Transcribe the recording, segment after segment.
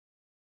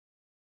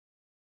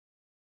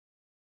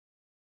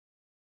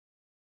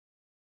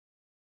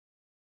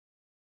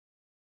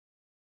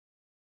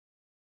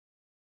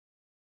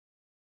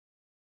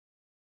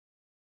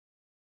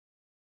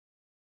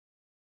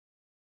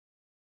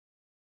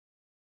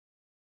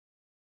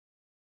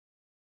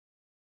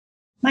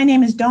My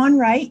name is Dawn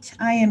Wright.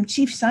 I am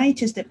Chief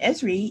Scientist at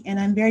Esri, and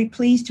I'm very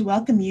pleased to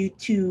welcome you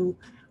to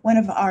one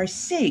of our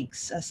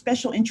SIGs, a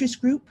special interest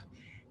group.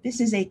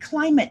 This is a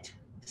climate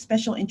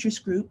special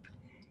interest group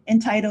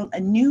entitled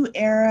A New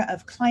Era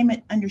of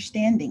Climate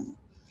Understanding.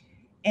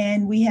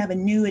 And we have a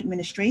new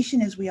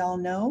administration, as we all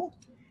know,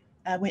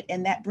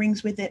 and that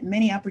brings with it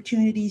many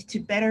opportunities to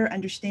better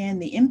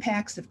understand the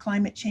impacts of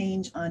climate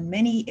change on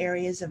many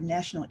areas of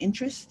national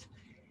interest.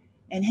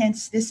 And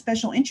hence, this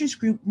special interest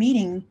group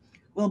meeting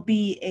will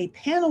be a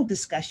panel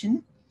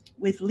discussion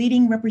with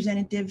leading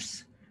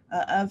representatives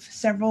of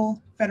several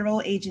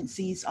federal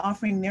agencies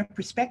offering their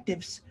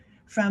perspectives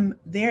from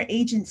their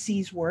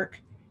agency's work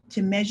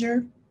to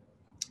measure,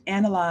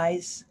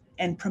 analyze,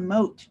 and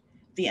promote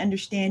the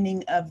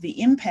understanding of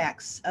the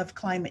impacts of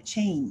climate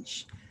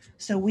change.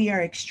 So we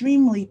are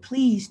extremely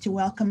pleased to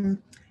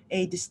welcome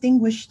a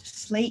distinguished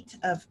slate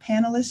of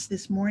panelists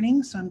this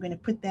morning. So I'm going to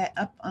put that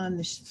up on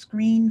the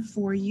screen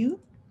for you.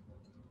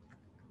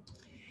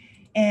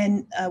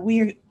 And we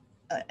are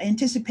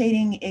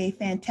anticipating a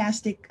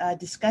fantastic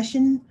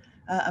discussion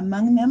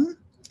among them.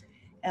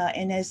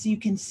 And as you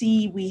can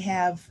see, we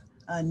have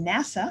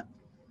NASA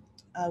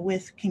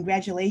with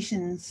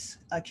congratulations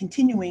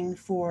continuing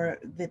for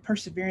the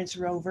Perseverance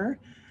rover,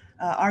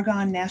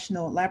 Argonne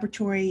National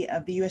Laboratory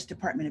of the U.S.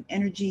 Department of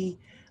Energy,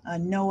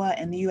 NOAA,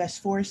 and the U.S.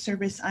 Forest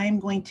Service. I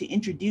am going to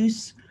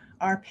introduce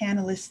our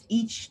panelists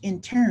each in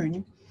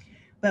turn,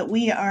 but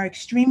we are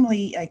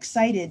extremely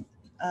excited,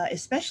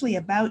 especially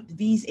about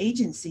these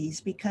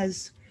agencies,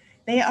 because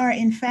they are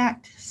in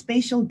fact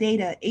spatial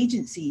data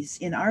agencies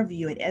in our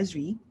view at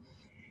Esri.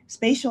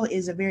 Spatial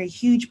is a very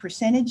huge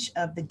percentage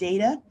of the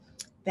data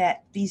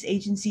that these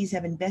agencies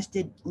have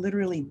invested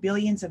literally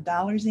billions of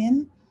dollars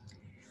in.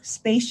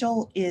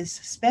 Spatial is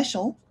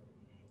special.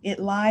 It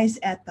lies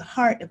at the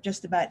heart of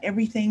just about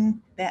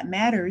everything that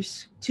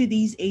matters to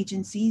these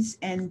agencies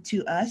and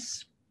to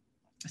us,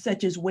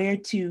 such as where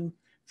to,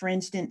 for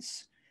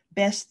instance,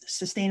 best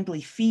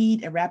sustainably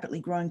feed a rapidly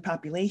growing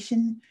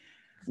population,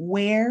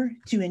 where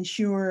to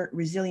ensure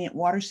resilient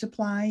water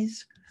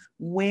supplies,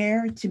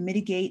 where to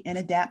mitigate and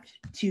adapt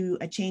to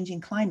a changing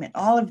climate.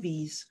 All of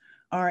these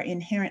are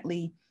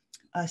inherently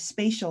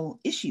spatial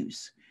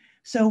issues.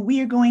 So we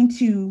are going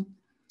to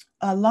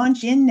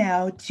launch in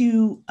now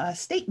to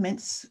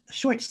statements,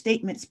 short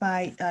statements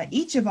by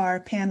each of our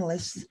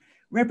panelists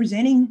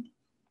representing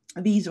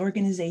these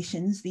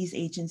organizations, these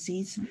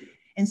agencies.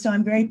 And so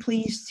I'm very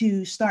pleased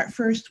to start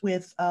first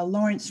with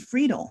Lawrence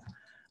Friedel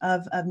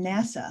of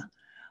NASA.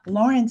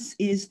 Lawrence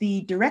is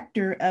the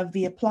director of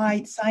the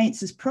Applied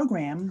Sciences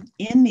program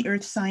in the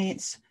Earth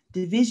Science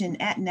Division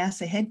at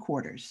NASA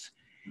headquarters.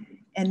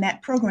 And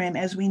that program,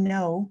 as we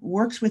know,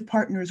 works with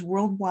partners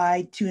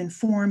worldwide to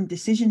inform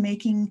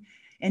decision-making,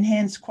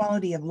 enhance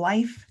quality of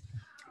life,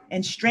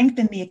 and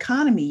strengthen the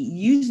economy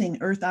using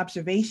Earth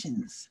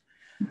observations.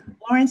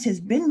 Lawrence has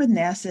been with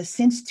NASA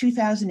since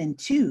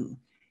 2002,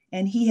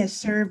 and he has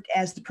served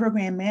as the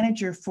program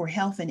manager for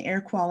health and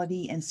air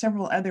quality and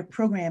several other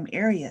program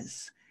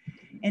areas.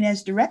 And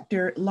as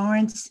director,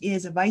 Lawrence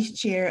is a vice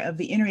chair of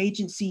the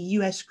Interagency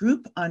U.S.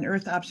 Group on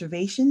Earth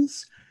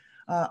Observations,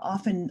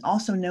 often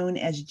also known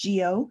as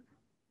GEO,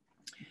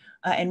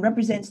 and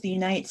represents the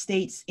United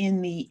States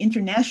in the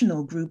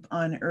International Group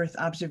on Earth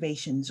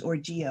Observations, or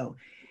GEO.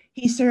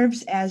 He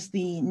serves as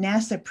the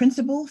NASA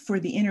principal for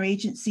the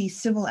Interagency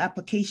Civil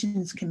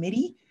Applications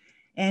Committee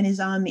and is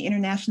on the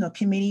International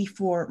Committee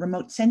for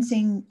Remote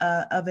Sensing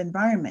of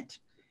Environment.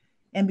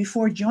 And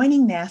before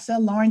joining NASA,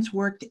 Lawrence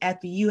worked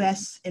at the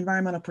U.S.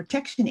 Environmental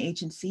Protection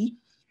Agency,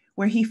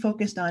 where he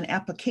focused on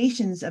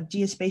applications of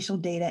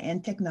geospatial data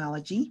and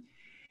technology.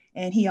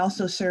 And he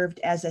also served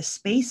as a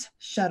space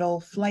shuttle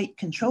flight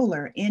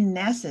controller in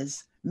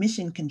NASA's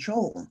mission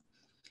control.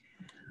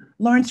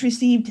 Lawrence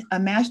received a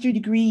master's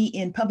degree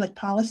in public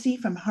policy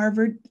from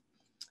Harvard's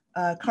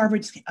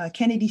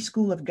Kennedy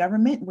School of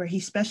Government, where he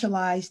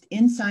specialized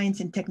in science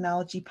and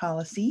technology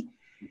policy.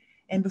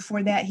 And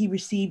before that, he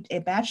received a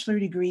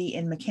bachelor's degree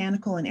in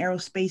mechanical and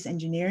aerospace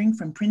engineering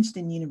from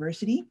Princeton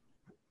University.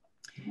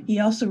 He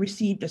also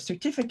received a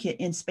certificate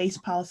in space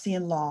policy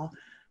and law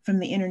from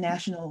the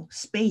International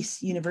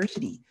Space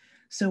University.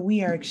 So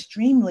we are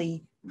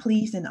extremely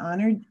pleased and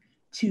honored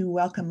to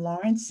welcome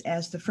Lawrence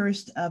as the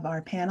first of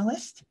our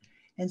panelists.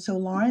 And so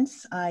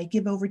Lawrence, I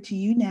give over to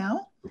you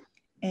now.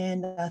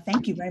 And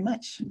thank you very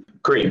much.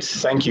 Great,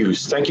 thank you.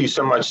 Thank you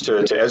so much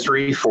to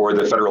Esri for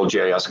the Federal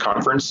GIS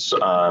Conference,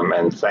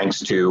 and thanks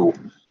to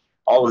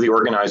all of the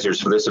organizers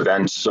for this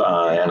event.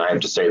 And I have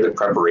to say the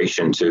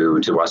preparation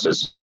to us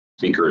as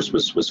speakers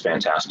was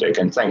fantastic.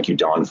 And thank you,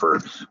 Dawn, for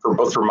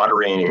both for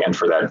moderating and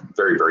for that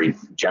very, very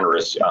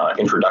generous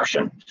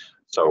introduction.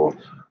 So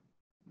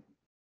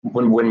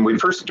when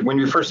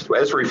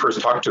Esri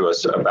first talked to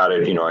us about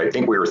it, I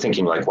think we were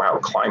thinking like, wow,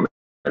 climate.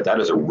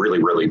 That is a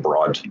really, really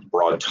broad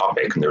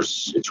topic, and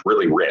it's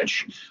really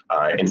rich.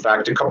 In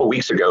fact, a couple of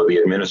weeks ago, the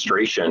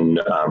administration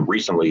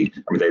recently,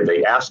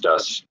 they asked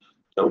us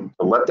to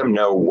let them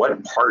know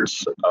what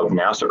parts of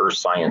NASA Earth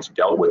Science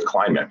dealt with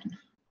climate.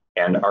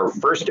 And our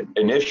first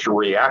initial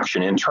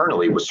reaction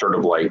internally was sort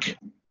of like,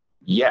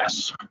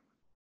 yes,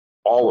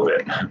 all of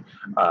it.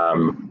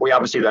 We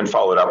obviously then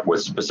followed up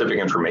with specific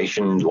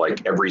information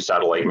like every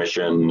satellite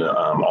mission,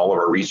 all of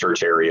our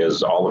research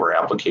areas, all of our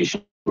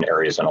application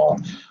areas and all.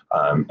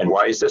 And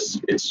why is this?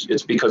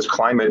 It's because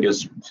climate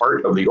is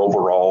part of the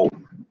overall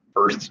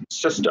Earth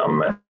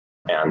system.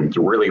 And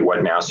really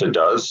what NASA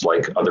does,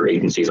 like other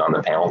agencies on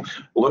the panel,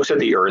 looks at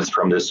the Earth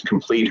from this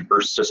complete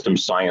Earth system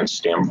science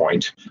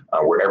standpoint,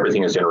 where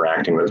everything is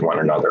interacting with one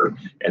another.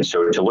 And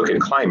so to look at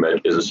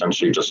climate is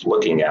essentially just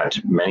looking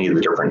at many of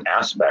the different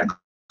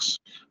aspects.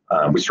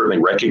 We certainly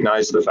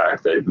recognize the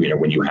fact that, you know,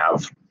 when you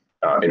have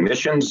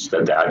emissions,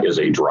 that is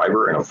a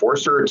driver and a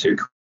forcer to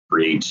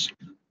create,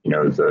 you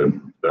know, the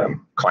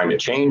climate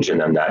change, and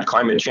then that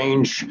climate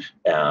change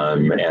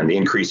and the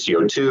increased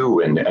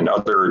CO2 and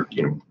other,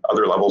 you know,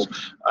 other levels,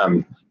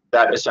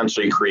 that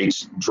essentially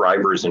creates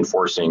drivers and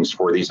forcings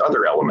for these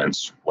other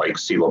elements like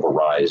sea level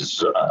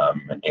rise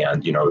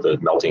and, you know, the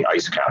melting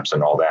ice caps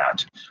and all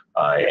that.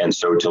 And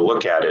so to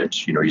look at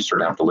it, you know, you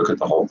sort of have to look at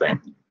the whole thing.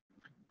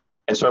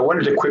 And so I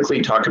wanted to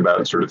quickly talk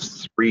about sort of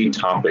three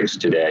topics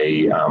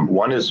today.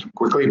 One is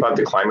quickly about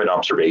the climate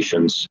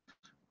observations,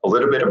 a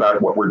little bit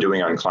about what we're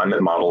doing on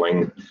climate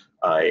modeling,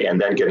 and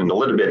then getting a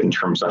little bit in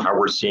terms of how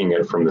we're seeing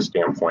it from the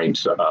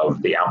standpoint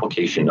of the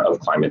application of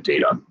climate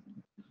data.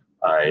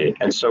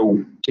 And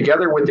so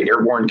together with the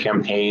airborne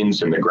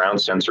campaigns and the ground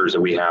sensors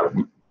that we have,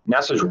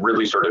 NASA is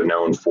really sort of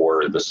known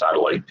for the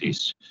satellite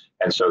piece.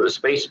 And so the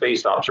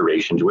space-based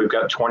observations, we've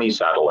got 20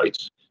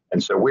 satellites.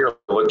 And so we're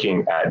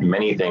looking at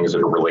many things that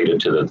are related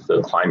to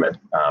the climate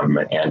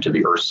and to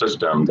the Earth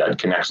system that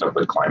connects up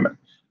with climate,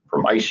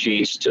 from ice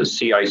sheets to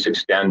sea ice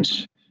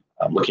extent,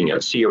 looking at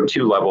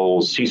CO2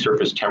 levels, sea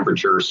surface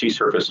temperature, sea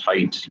surface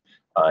height,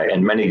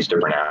 and many of these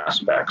different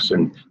aspects.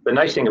 And the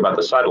nice thing about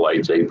the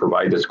satellites, they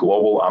provide this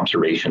global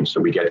observation,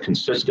 so we get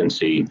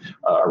consistency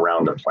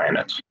around the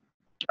planet.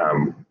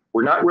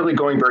 We're not really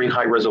going very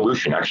high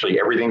resolution. Actually,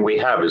 everything we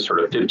have is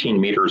sort of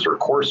 15 meters or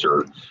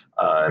coarser.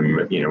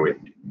 You know,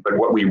 but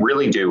what we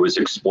really do is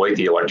exploit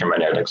the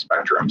electromagnetic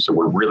spectrum. So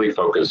we're really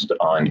focused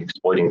on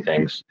exploiting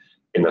things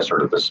in the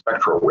sort of the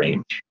spectral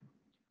range.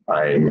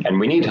 And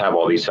we need to have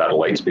all these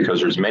satellites because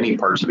there's many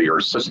parts of the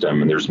Earth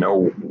system and there's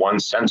no one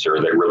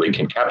sensor that really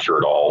can capture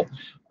it all.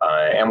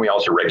 And we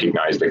also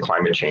recognize that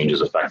climate change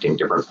is affecting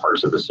different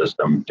parts of the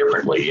system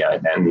differently.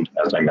 And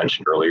as I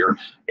mentioned earlier,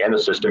 and the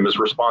system is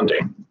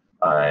responding.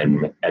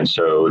 And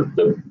so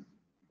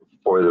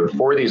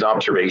for these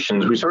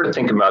observations, we sort of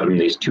think about them in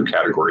these two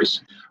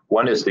categories.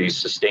 One is these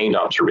sustained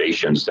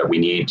observations that we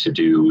need to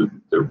do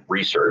the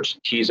research,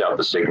 tease out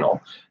the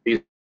signal.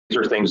 These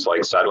are things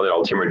like satellite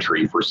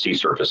altimetry for sea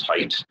surface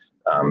height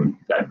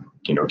that,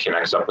 you know,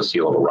 connects up with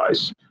sea level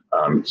rise,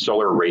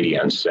 solar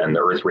irradiance and the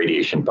Earth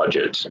radiation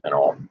budget and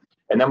all.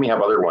 And then we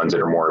have other ones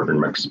that are more of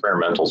an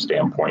experimental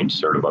standpoint,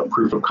 sort of a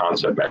proof of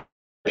concept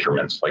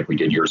measurements like we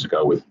did years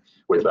ago with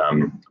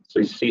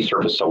sea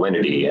surface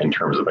salinity in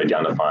terms of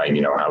identifying,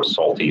 you know, how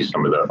salty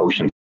some of the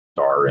oceans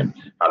are and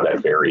how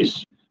that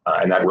varies.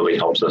 And that really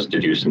helps us to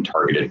do some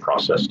targeted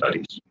process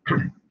studies.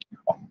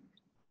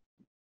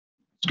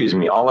 Excuse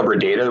me, all of our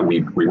data,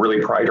 we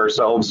really pride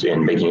ourselves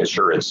in making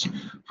sure it's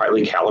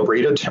highly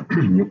calibrated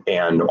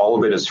and all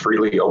of it is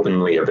freely,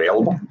 openly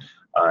available.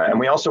 And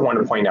we also want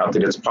to point out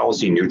that it's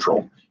policy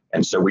neutral.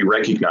 And so we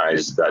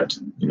recognize that,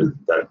 you know,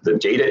 that the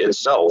data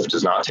itself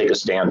does not take a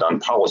stand on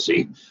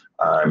policy.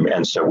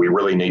 And so we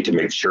really need to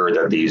make sure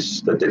that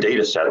the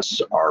data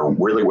sets are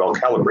really well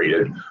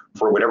calibrated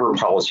for whatever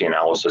policy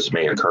analysis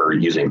may occur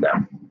using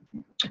them.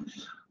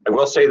 I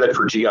will say that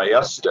for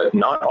GIS, that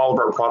not all of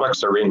our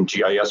products are in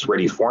GIS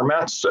ready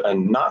formats,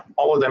 and not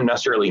all of them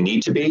necessarily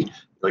need to be.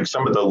 Like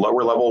some of the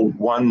lower level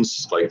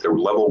ones, like the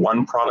level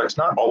 1 products,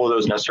 not all of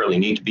those necessarily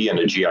need to be in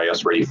a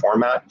GIS ready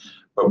format,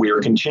 but we are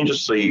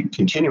continuously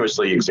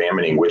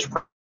examining which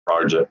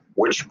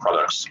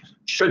products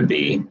should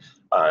be.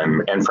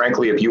 And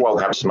frankly, if you all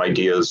have some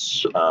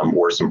ideas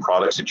or some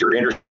products that you're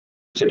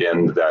interested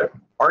in that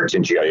aren't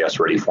in GIS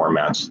ready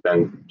formats,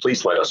 then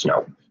please let us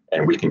know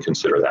and we can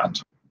consider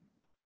that.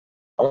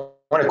 I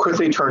want to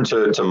quickly turn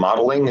to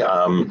modeling.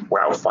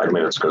 Wow, 5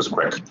 minutes goes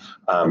quick.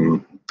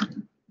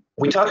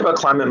 We talk about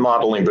climate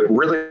modeling, but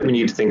really we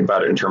need to think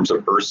about it in terms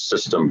of Earth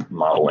system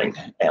modeling.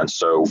 And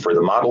so for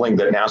the modeling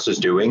that NASA is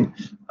doing,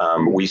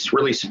 we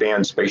really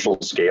span spatial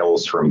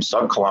scales from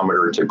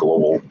sub-kilometer to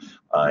global,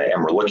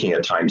 and we're looking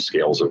at time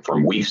scales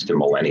from weeks to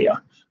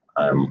millennia.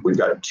 We've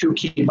got 2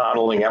 key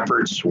modeling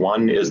efforts.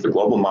 One is the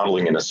Global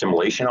Modeling and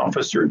Assimilation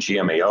Office, or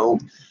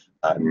GMAO,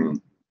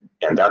 and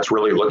that's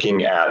really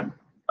looking at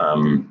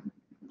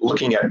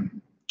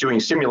doing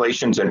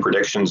simulations and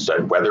predictions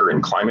at weather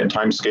and climate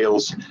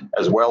timescales,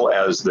 as well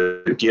as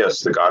the GISS,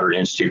 the Goddard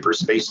Institute for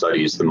Space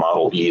Studies, the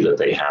Model E that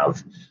they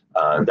have.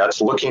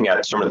 That's looking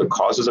at some of the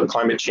causes of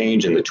climate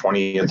change in the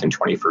 20th and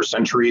 21st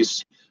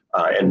centuries,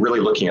 and really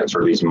looking at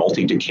sort of these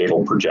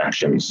multi-decadal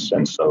projections.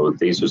 And so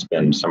these have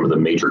been some of the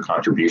major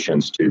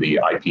contributions to the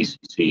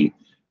IPCC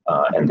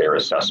and their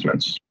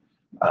assessments.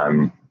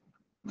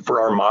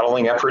 For our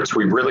modeling efforts,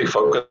 we really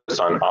focus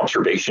on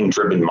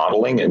observation-driven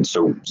modeling. And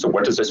so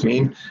what does this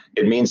mean?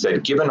 It means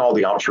that given all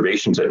the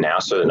observations that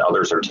NASA and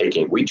others are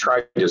taking, we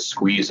try to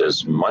squeeze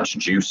as much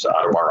juice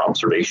out of our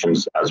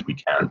observations as we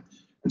can.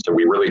 And so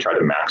we really try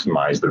to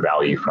maximize the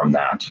value from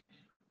that.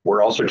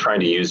 We're also trying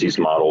to use these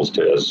models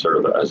to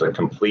as a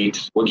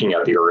complete, looking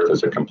at the Earth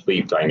as a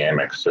complete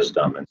dynamic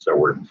system. And so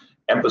we're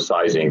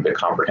emphasizing the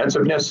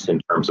comprehensiveness in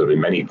terms of as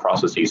many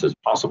processes as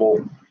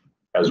possible,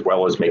 as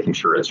well as making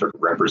sure it's sort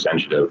of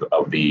representative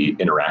of the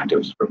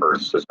interactive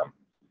Earth system.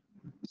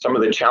 Some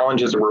of the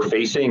challenges that we're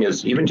facing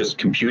is even just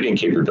computing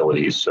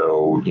capabilities.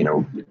 So,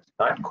 it's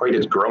not quite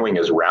as growing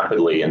as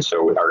rapidly. And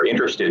so our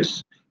interest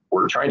is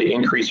we're trying to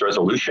increase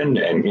resolution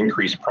and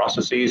increase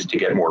processes to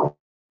get more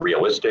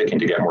realistic and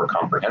to get more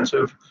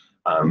comprehensive.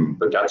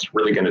 But that's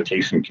really going to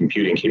take some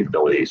computing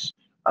capabilities.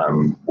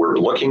 We're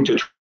looking to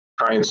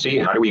try and see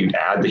how do we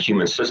add the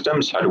human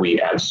systems, how do we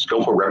add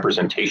skillful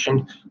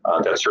representation.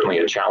 That's certainly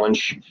a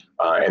challenge.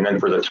 And then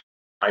for the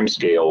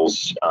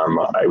timescales,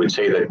 I would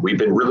say that we've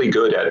been really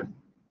good at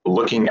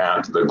looking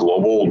at the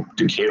global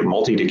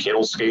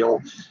multi-decadal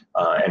scale,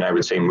 and I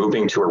would say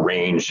moving to a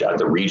range at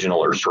the regional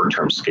or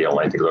short-term scale.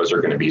 I think those are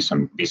going to be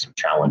some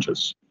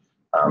challenges.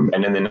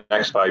 And in the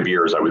next 5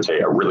 years, I would say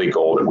a really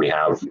goal that we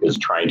have is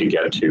trying to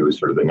get to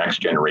sort of the next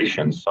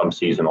generation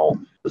sub-seasonal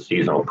to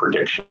seasonal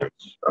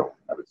predictions. So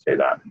I would say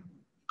that.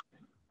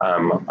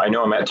 I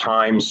know I'm at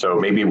time, so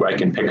maybe I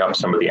can pick up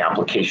some of the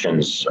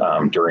applications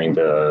during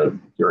the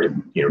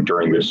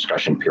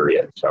discussion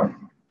period. So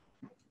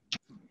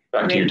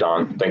back to you,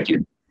 Dawn. Thank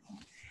you.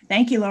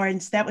 Thank you,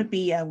 Lawrence. That would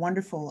be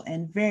wonderful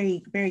and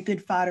very, very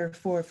good fodder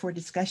for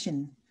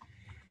discussion.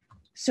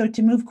 So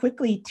to move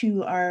quickly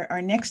to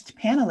our next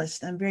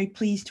panelist, I'm very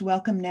pleased to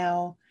welcome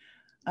now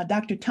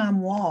Dr.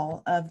 Tom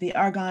Wall of the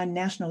Argonne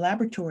National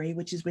Laboratory,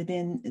 which is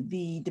within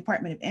the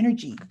Department of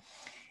Energy.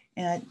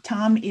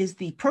 Tom is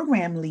the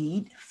program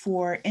lead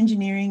for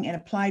engineering and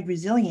applied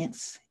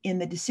resilience in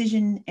the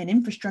Decision and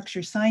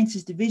Infrastructure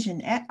Sciences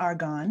Division at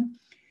Argonne.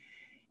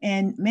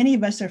 And many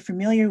of us are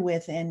familiar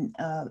with and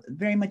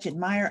very much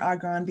admire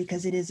Argonne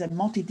because it is a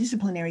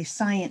multidisciplinary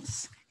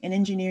science and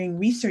engineering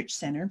research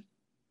center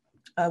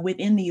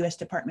within the U.S.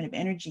 Department of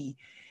Energy.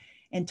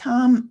 And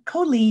Tom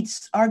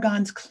co-leads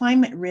Argonne's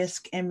Climate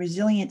Risk and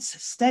Resilience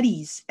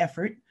Studies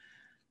effort,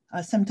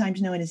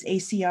 sometimes known as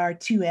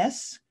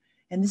ACR2S.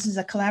 And this is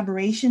a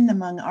collaboration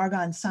among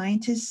Argonne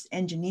scientists,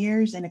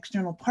 engineers, and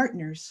external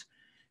partners,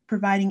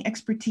 providing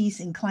expertise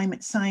in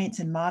climate science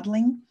and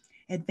modeling,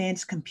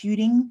 advanced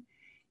computing,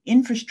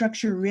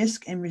 infrastructure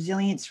risk and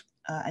resilience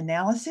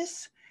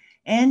analysis,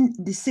 and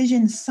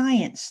decision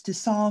science to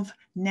solve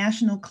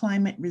national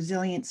climate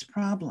resilience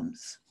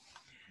problems.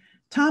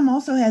 Tom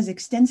also has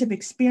extensive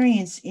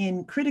experience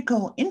in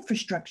critical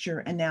infrastructure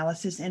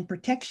analysis and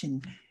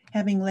protection,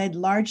 having led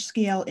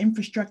large-scale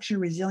infrastructure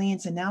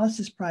resilience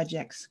analysis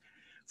projects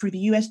for the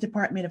U.S.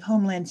 Department of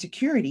Homeland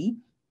Security,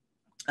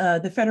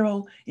 the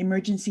Federal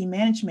Emergency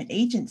Management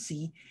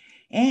Agency,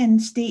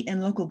 and state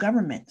and local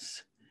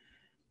governments.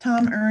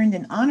 Tom earned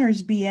an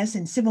honors BS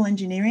in civil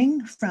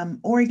engineering from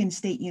Oregon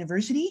State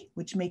University,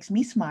 which makes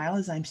me smile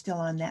as I'm still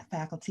on that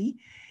faculty,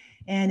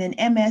 and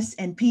an MS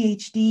and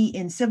PhD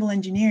in civil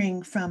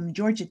engineering from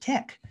Georgia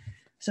Tech.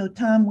 So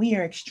Tom, we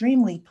are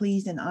extremely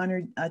pleased and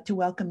honored to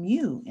welcome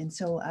you. And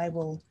so I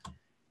will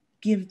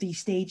give the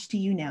stage to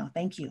you now.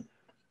 Thank you.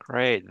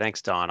 Great,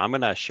 thanks, Dawn. I'm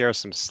gonna share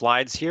some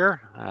slides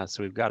here.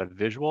 So we've got a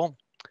visual,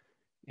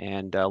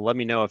 and let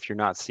me know if you're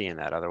not seeing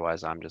that.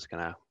 Otherwise, I'm just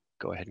gonna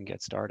go ahead and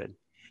get started.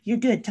 You're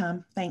good,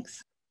 Tom,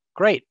 thanks.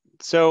 Great,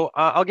 so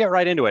I'll get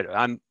right into it.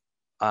 I'm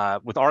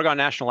with Argonne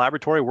National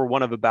Laboratory. We're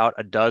one of about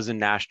a dozen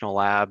national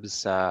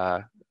labs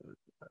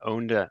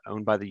owned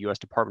by the U.S.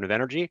 Department of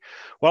Energy.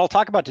 What I'll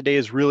talk about today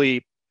is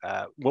really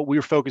what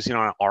we're focusing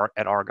on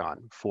at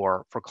Argonne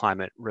for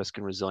climate risk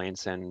and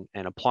resilience and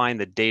applying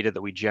the data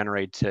that we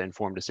generate to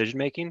inform decision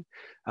making.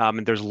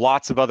 And there's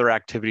lots of other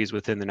activities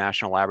within the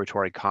National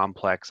Laboratory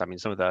complex. I mean,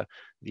 some of the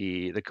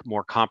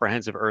more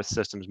comprehensive Earth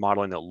systems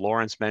modeling that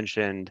Lawrence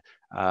mentioned,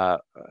 we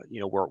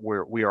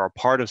are a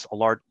part of a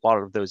lot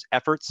of those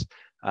efforts.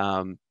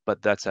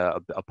 But that's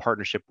a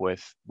partnership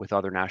with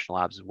other national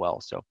labs as well.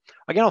 So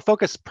again, I'll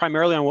focus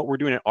primarily on what we're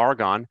doing at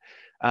Argonne.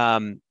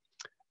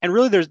 And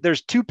really,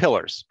 there's two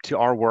pillars to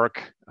our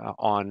work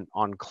on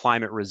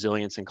climate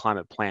resilience and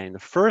climate planning. The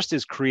first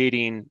is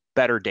creating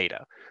better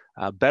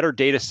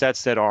data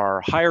sets that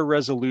are higher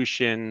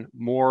resolution,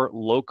 more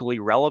locally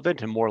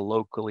relevant, and more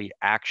locally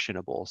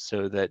actionable,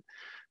 so that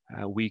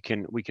we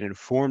can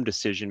inform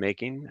decision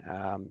making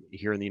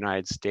here in the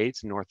United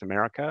States and North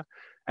America.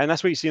 And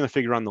that's what you see in the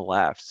figure on the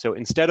left. So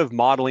instead of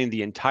modeling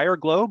the entire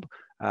globe,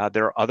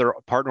 there are other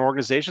partner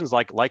organizations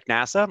like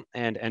NASA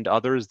and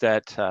others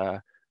that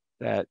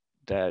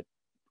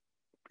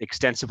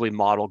extensively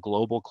model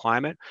global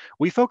climate.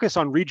 We focus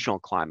on regional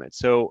climate.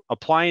 So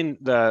applying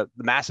the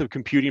massive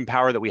computing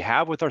power that we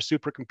have with our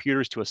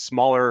supercomputers to a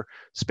smaller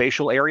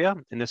spatial area,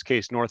 in this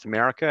case, North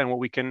America. And what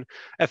we can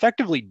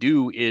effectively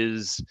do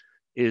is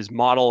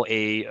model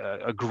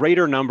a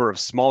greater number of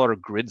smaller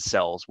grid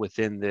cells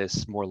within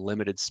this more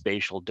limited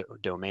spatial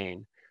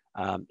domain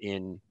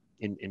in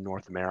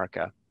North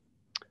America.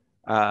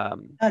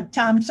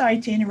 Tom, sorry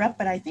to interrupt,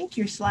 but I think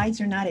your slides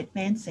are not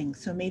advancing,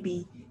 so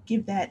maybe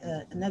give that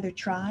another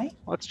try.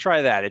 Let's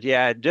try that.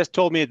 Yeah, it just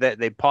told me that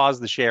they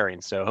paused the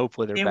sharing, so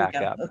hopefully they're back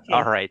up. Okay.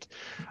 All right.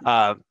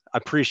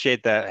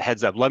 Appreciate the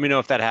heads up. Let me know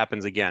if that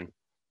happens again.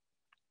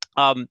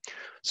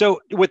 So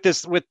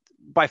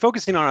by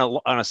focusing on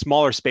a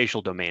smaller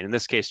spatial domain, in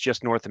this case,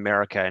 just North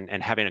America,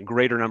 and having a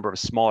greater number of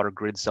smaller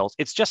grid cells,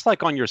 it's just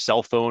like on your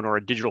cell phone or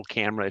a digital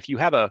camera. If you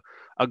have a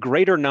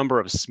greater number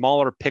of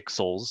smaller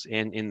pixels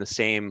in the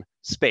same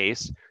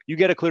space, you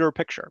get a clearer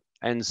picture.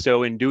 And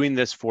so in doing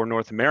this for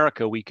North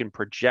America, we can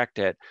project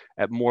it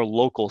at more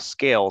local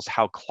scales,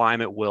 how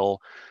climate will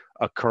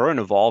occur and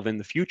evolve in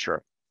the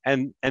future.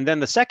 And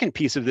then the second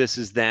piece of this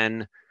is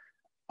then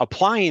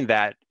applying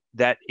that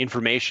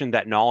information,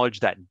 that knowledge,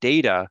 that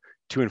data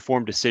to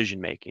inform decision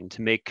making,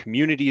 to make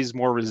communities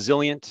more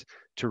resilient,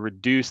 to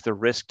reduce the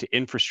risk to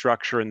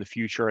infrastructure in the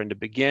future, and to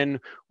begin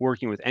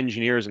working with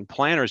engineers and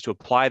planners to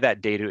apply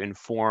that data to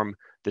inform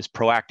this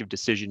proactive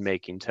decision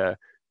making to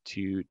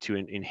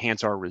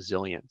enhance our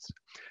resilience.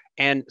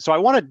 And so I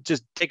want to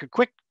just take a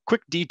quick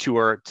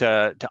detour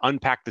to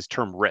unpack this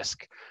term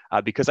risk,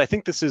 because I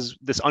think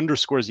this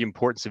underscores the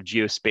importance of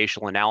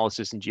geospatial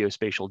analysis and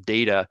geospatial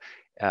data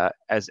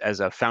as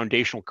a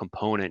foundational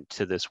component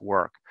to this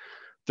work.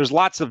 There's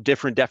lots of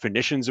different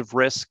definitions of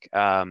risk.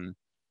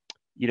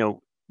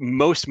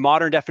 Most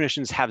modern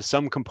definitions have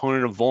some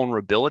component of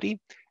vulnerability.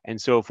 And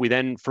so if we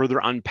then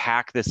further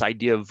unpack this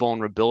idea of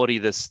vulnerability,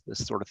 this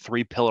sort of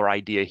three-pillar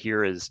idea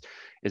here is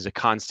a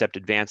concept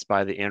advanced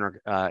by the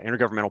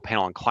Intergovernmental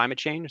Panel on Climate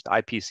Change, the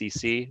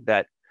IPCC,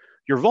 that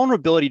your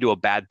vulnerability to a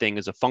bad thing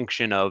is a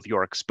function of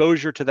your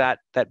exposure to that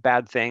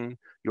bad thing,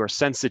 your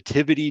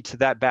sensitivity to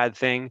that bad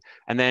thing,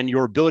 and then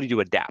your ability to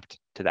adapt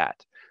to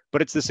that.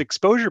 But it's this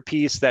exposure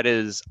piece that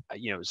is,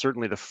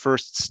 certainly the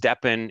first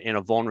step in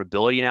a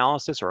vulnerability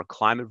analysis or a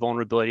climate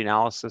vulnerability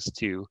analysis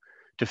to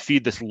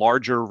feed this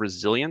larger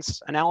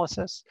resilience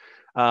analysis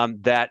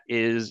that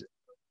is,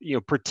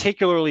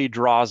 particularly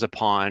draws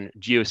upon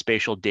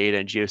geospatial data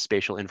and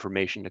geospatial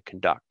information to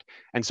conduct.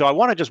 And so I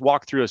want to just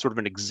walk through a sort of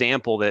an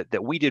example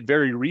that we did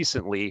very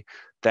recently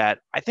that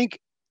I think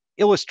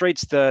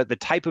illustrates the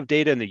type of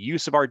data and the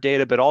use of our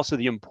data, but also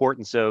the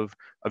importance of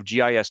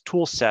GIS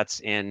tool sets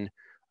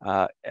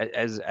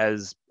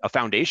as a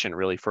foundation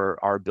really for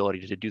our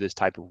ability to do this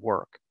type of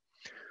work.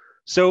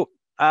 So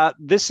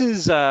this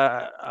is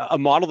a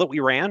model that we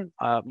ran.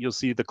 You'll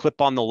see the clip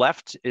on the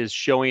left is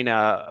showing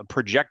a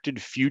projected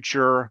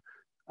future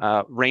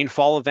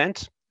rainfall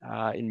event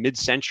in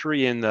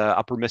mid-century in the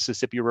upper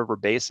Mississippi River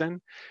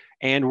Basin.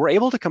 And we're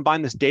able to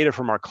combine this data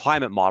from our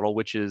climate model,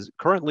 which is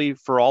currently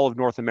for all of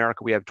North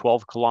America, we have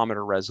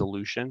 12-kilometer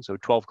resolution, so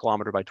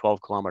 12-kilometer by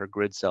 12-kilometer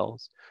grid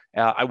cells.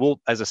 I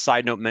will, as a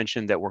side note,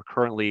 mention that we're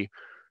currently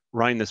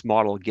running this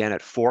model again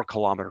at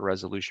 4-kilometer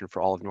resolution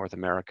for all of North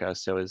America.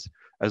 So as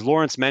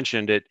Lawrence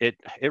mentioned, it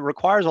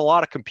requires a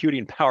lot of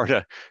computing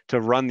power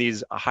to run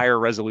these higher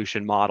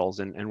resolution models,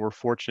 and we're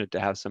fortunate to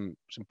have some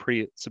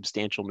pretty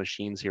substantial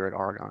machines here at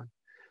Argonne.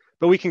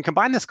 But we can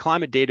combine this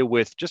climate data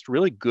with just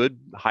really good,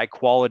 high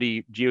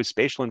quality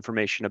geospatial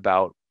information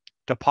about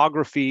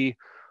topography,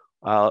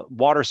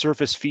 water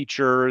surface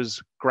features,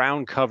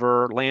 ground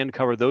cover, land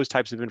cover, those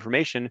types of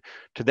information,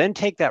 to then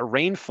take that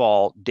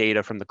rainfall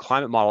data from the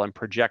climate model and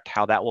project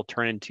how that will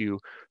turn into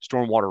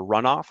stormwater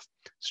runoff,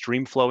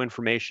 stream flow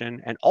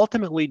information, and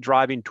ultimately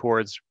driving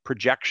towards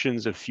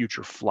projections of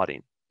future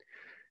flooding.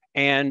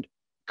 And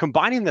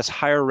combining this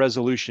higher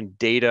resolution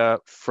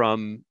data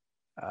from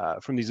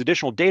these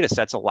additional data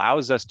sets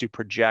allows us to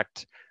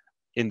project,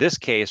 in this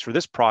case, for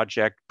this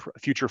project,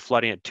 future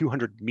flooding at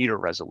 200-meter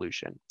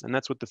resolution. And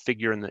that's what the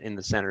figure in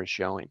the center is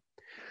showing.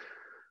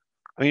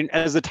 I mean,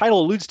 as the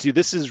title alludes to,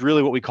 this is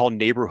really what we call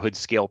neighborhood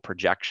scale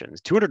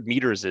projections. 200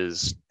 meters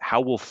is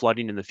how will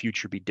flooding in the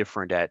future be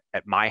different at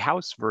my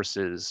house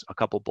versus a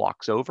couple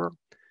blocks over.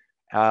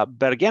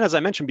 But again, as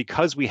I mentioned,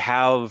 because we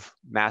have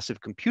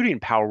massive computing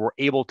power, we're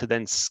able to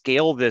then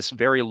scale this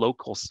very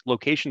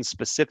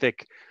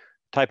location-specific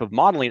type of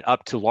modeling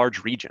up to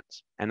large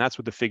regions. And that's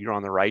what the figure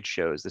on the right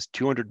shows, this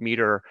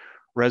 200-meter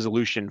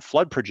resolution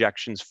flood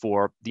projections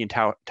for the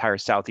entire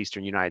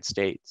southeastern United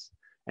States.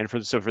 And for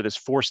this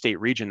 4-state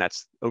region,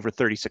 that's over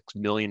 36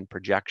 million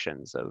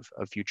projections of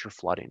future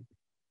flooding.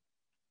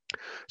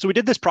 So we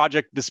did this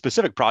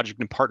specific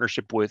project in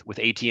partnership with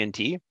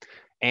AT&T.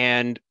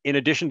 And in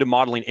addition to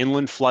modeling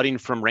inland flooding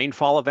from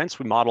rainfall events,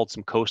 we modeled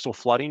some coastal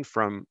flooding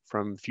from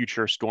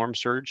future storm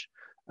surge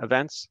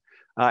events.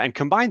 And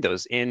combine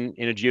those in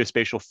a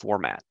geospatial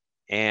format.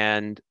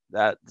 And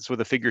that's what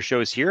the figure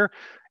shows here.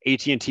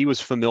 AT&T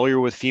was familiar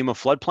with FEMA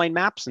floodplain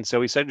maps, and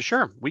so we said,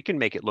 sure, we can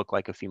make it look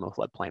like a FEMA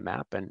floodplain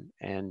map.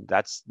 And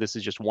this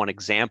is just one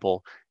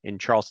example in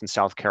Charleston,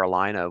 South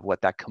Carolina, of what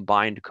that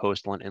combined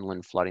coastal and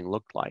inland flooding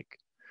looked like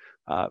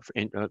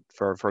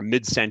for a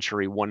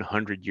mid-century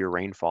 100-year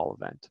rainfall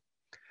event.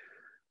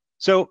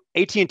 So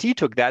AT&T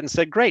took that and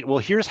said, great, well,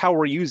 here's how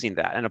we're using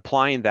that and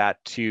applying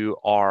that to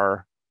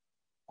our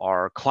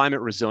climate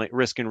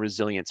risk and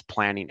resilience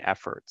planning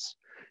efforts.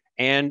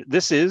 And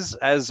this is,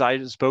 as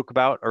I spoke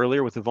about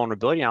earlier with the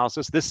vulnerability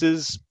analysis, this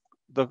is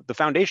the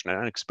foundation,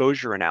 an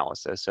exposure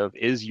analysis of,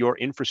 is your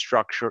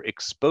infrastructure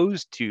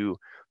exposed to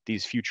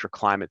these future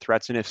climate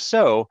threats? And if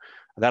so,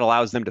 that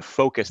allows them to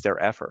focus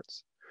their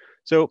efforts.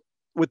 So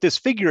with this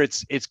figure,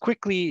 it's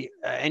quickly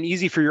and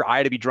easy for your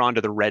eye to be drawn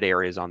to the red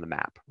areas on the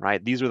map,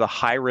 right? These are the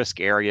high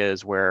risk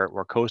areas where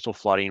coastal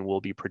flooding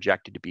will be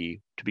projected to be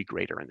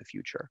greater in the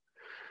future.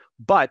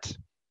 But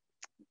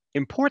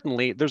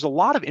importantly, there's a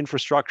lot of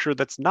infrastructure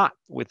that's not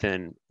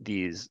within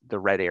the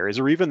red areas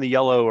or even the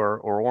yellow or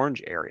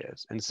orange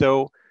areas. And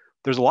so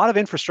there's a lot of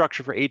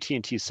infrastructure for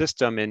AT&T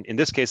system. And in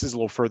this case, this is a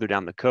little further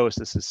down the coast.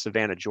 This is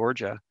Savannah,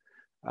 Georgia.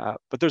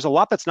 But there's a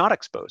lot that's not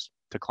exposed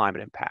to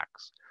climate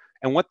impacts.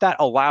 And what that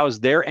allows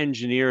their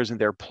engineers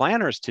and their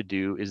planners to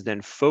do is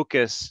then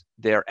focus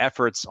their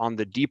efforts on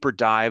the deeper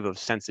dive of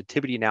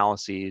sensitivity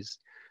analyses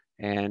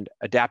and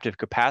adaptive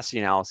capacity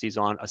analyses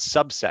on a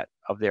subset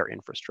of their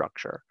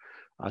infrastructure.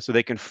 So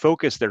they can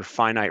focus their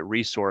finite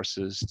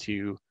resources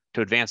to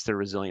advance their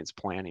resilience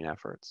planning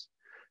efforts.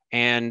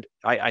 And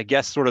I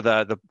guess sort of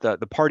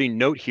the parting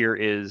note here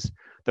is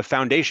the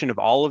foundation of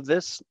all of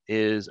this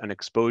is an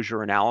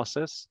exposure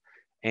analysis.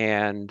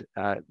 And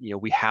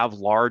we have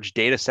large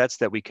data sets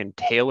that we can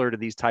tailor to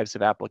these types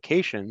of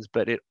applications,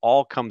 but it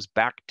all comes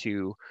back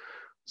to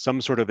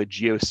some sort of a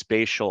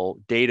geospatial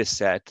data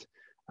set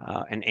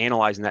and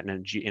analyzing that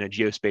in a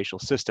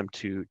geospatial system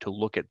to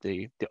look at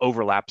the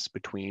overlaps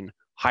between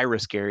high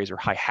risk areas or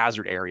high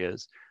hazard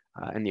areas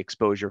and the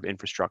exposure of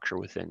infrastructure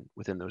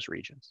within those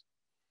regions.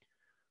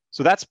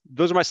 So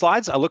those are my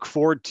slides. I look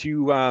forward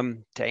to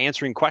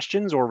answering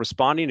questions or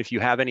responding. If you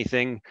have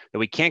anything that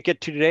we can't get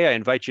to today, I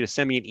invite you to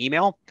send me an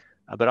email.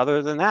 But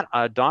other than that,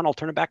 Dawn, I'll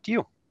turn it back to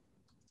you.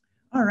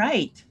 All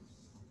right.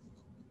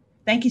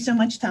 Thank you so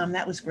much, Tom.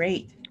 That was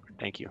great.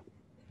 Thank you.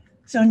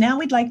 So now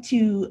we'd like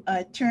to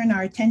turn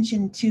our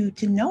attention to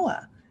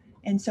NOAA.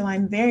 And so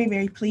I'm very,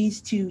 very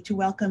pleased to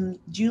welcome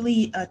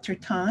Julie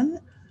Turton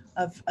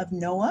of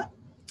NOAA.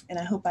 And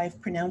I hope I've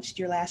pronounced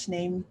your last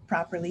name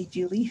properly,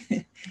 Julie.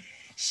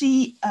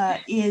 She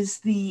is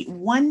the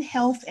One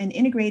Health and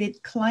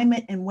Integrated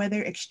Climate and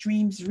Weather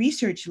Extremes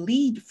Research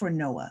Lead for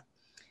NOAA.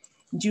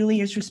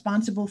 Julie is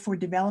responsible for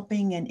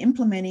developing and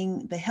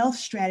implementing the health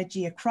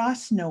strategy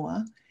across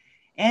NOAA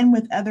and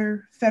with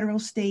other federal,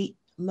 state,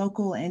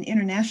 local, and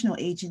international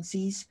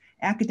agencies,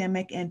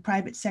 academic and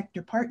private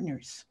sector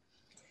partners.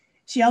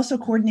 She also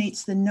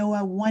coordinates the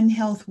NOAA One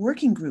Health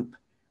Working Group,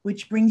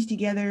 which brings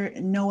together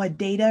NOAA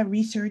data,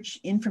 research,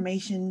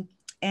 information,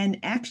 and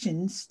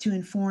actions to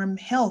inform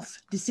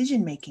health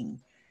decision-making.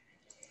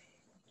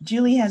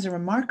 Julie has a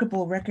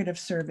remarkable record of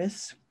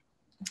service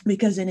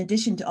because in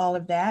addition to all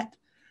of that,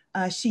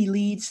 she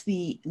leads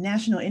the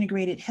National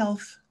Integrated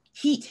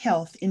Heat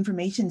Health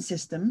Information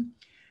System,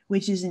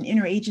 which is an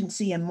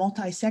interagency and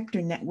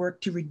multi-sector network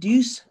to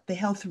reduce the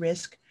health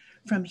risk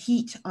from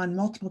heat on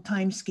multiple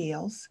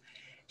timescales.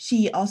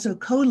 She also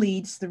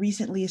co-leads the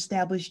recently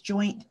established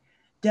joint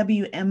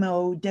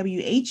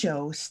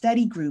WMO-WHO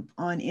study group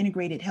on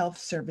integrated health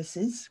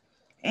services.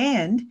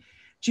 And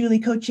Julie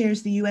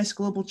co-chairs the U.S.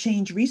 Global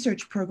Change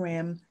Research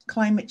Program,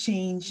 Climate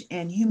Change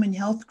and Human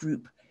Health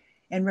Group,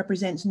 and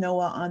represents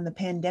NOAA on the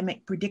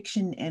Pandemic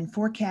Prediction and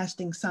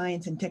Forecasting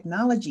Science and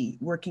Technology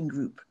Working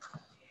Group.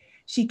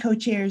 She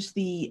co-chairs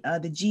the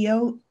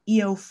GEO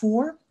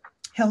EO4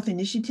 Health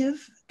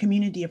Initiative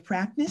Community of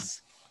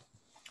Practice,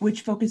 which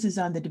focuses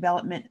on the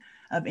development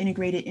of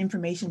integrated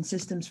information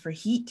systems for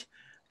heat,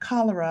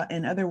 cholera,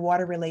 and other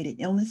water-related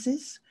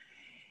illnesses.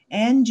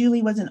 And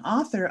Julie was an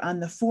author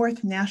on the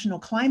 4th National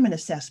Climate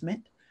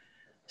Assessment,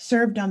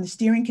 served on the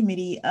steering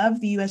committee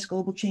of the U.S.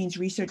 Global Change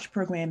Research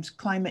Program's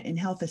Climate and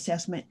Health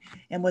Assessment,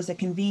 and was a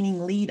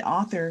convening lead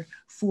author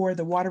for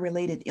the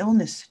water-related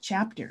illness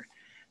chapter.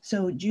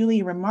 So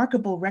Julie, a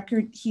remarkable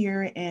record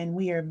here, and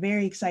we are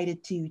very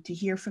excited to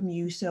hear from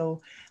you.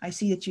 So I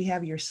see that you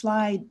have your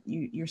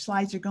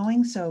slides are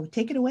going, so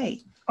take it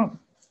away. Oh,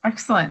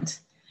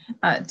 excellent.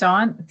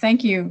 Dawn,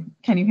 thank you.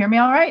 Can you hear me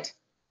all right?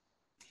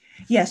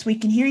 Yes, we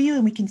can hear you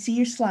and we can see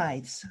your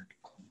slides.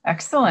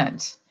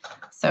 Excellent.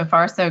 So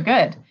far, so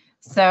good.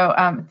 So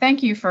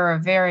thank you for a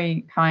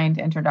very kind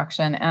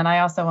introduction. And I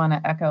also want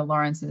to echo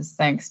Lawrence's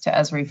thanks to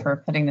Esri for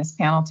putting this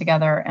panel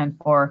together and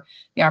for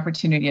the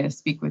opportunity to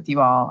speak with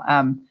you all.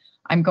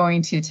 I'm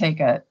going to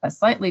take a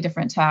slightly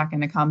different tack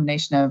and a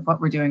combination of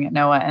what we're doing at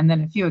NOAA and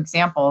then a few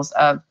examples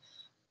of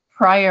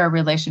prior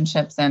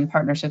relationships and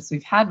partnerships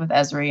we've had with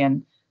Esri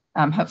and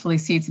hopefully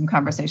seed some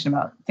conversation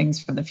about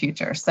things for the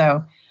future.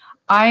 So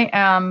I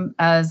am,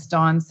 as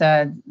Dawn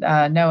said,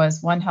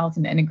 NOAA's One Health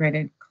and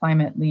Integrated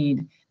Climate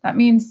Lead. That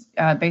means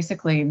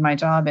basically my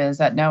job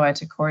is at NOAA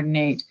to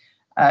coordinate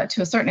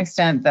to a certain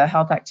extent the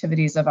health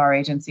activities of our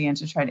agency and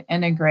to try to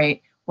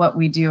integrate what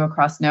we do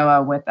across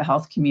NOAA with the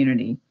health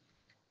community.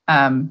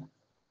 Our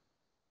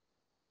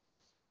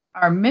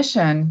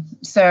mission,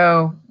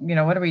 so,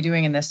 what are we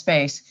doing in this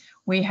space?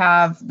 we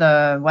have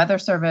the Weather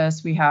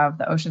Service, we have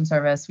the Ocean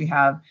Service, we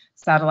have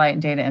Satellite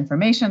and Data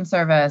Information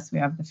Service, we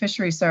have the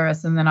Fisheries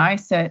Service, and then I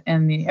sit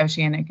in the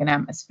Oceanic and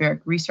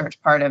Atmospheric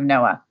Research part of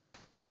NOAA.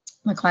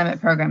 The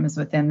climate program is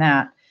within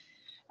that.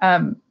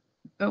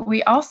 But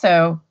we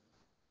also,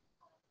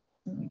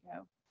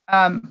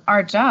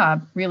 our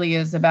job really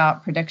is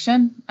about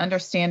prediction,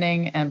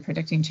 understanding and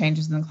predicting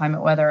changes in the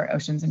climate, weather,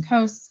 oceans, and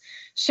coasts,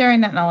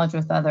 sharing that knowledge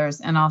with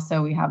others, and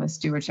also we have a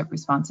stewardship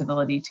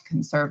responsibility to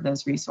conserve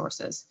those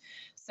resources.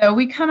 So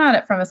we come at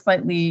it from a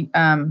slightly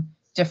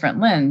different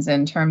lens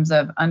in terms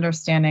of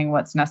understanding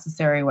what's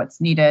necessary, what's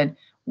needed,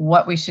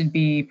 what we should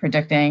be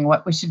predicting,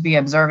 what we should be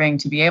observing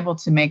to be able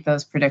to make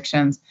those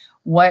predictions,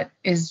 what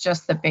is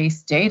just the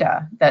base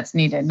data that's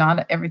needed.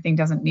 Not everything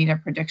doesn't need a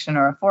prediction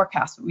or a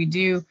forecast, but we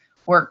do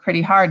work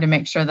pretty hard to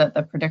make sure that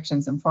the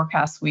predictions and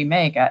forecasts we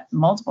make at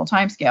multiple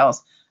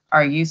timescales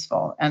are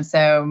useful. And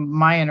so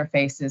my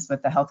interface is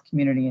with the health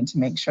community and to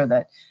make sure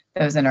that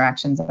those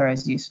interactions are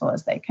as useful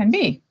as they can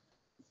be.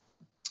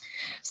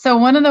 So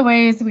one of the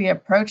ways we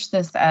approach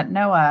this at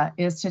NOAA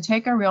is to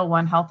take a real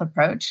One Health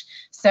approach.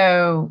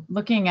 So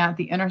looking at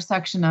the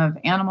intersection of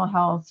animal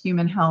health,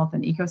 human health,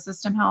 and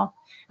ecosystem health.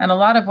 And a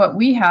lot of what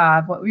we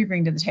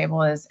bring to the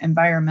table is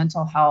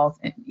environmental health,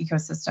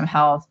 ecosystem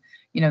health,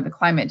 the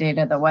climate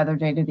data, the weather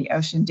data, the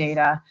ocean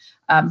data.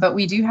 But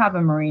we do have a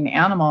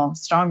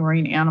strong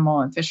marine animal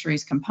and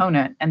fisheries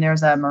component, and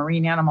there's a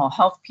marine animal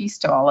health piece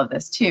to all of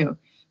this too.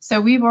 So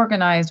we've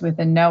organized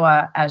within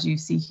NOAA, as you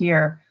see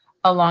here,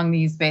 along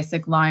these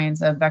basic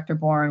lines of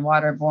vector-borne,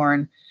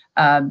 waterborne,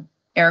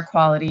 air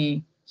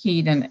quality,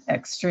 heat and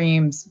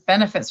extremes,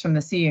 benefits from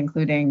the sea,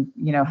 including,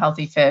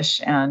 healthy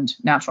fish and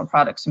natural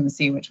products from the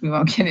sea, which we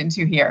won't get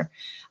into here,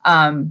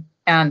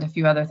 and a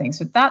few other things.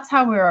 So that's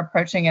how we're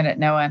approaching it at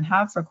NOAA and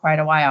have for quite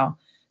a while.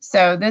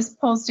 So this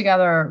pulls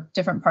together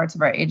different parts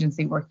of our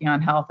agency working on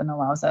health and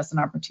allows us an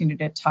opportunity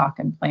to talk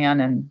and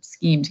plan and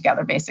scheme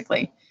together,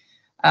 basically.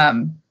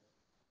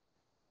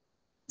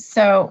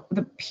 So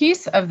the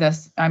piece of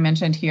this I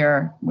mentioned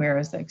here, where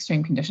is the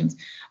extreme conditions?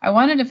 I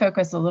wanted to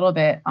focus a little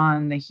bit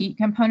on the heat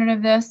component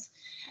of this,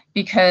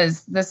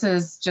 because this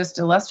is just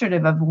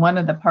illustrative of one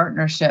of the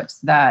partnerships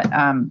that,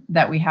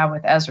 that we have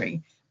with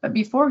Esri. But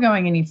before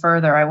going any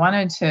further, I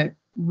wanted to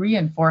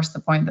reinforce the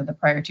point that the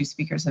prior two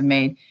speakers have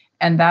made,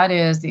 and that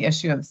is the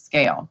issue of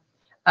scale.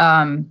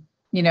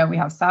 We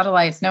have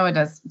satellites. NOAA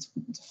does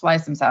fly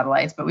some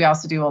satellites, but we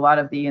also do a lot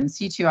of the in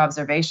situ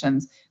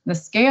observations. The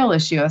scale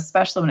issue,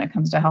 especially when it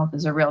comes to health,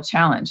 is a real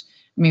challenge.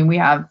 I mean, we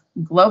have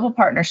global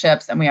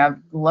partnerships and we have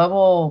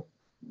global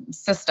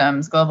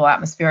systems, global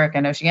atmospheric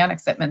and oceanic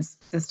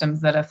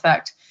systems that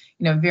affect,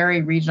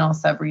 very regional,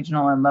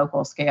 sub-regional, and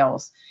local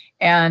scales.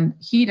 And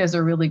heat is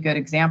a really good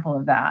example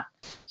of that.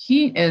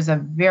 Heat is a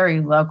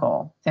very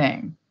local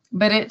thing,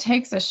 but it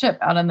takes a ship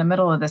out in the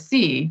middle of the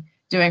sea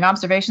doing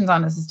observations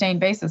on a sustained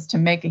basis to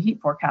make a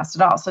heat forecast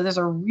at all. So there's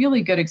a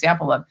really good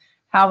example of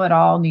how it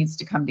all needs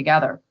to come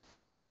together.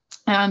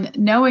 And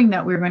knowing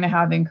that we're going to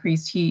have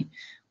increased heat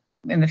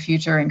in the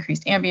future,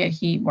 increased ambient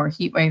heat, more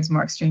heat waves,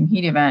 more extreme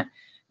heat event,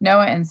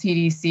 NOAA and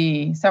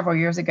CDC several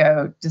years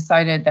ago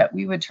decided that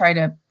we would try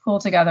to pull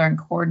together and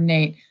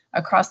coordinate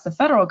across the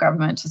federal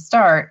government to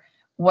start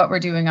what we're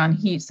doing on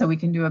heat, so we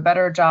can do a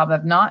better job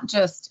of not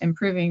just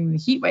improving the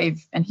heat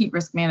wave and heat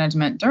risk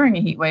management during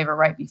a heat wave or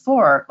right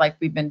before, like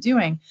we've been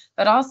doing,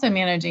 but also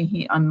managing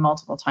heat on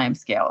multiple time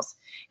scales.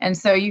 And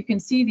so you can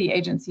see the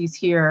agencies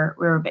here,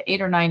 where 8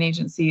 or 9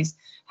 agencies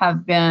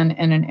have been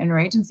in an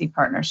interagency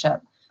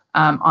partnership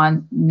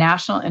on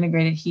National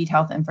Integrated Heat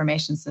Health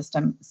Information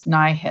System,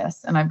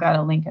 NIHIS. And I've got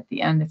a link at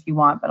the end if you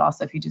want, but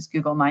also if you just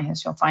Google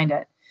NIHIS, you'll find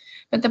it.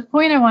 But the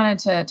point I wanted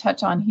to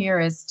touch on here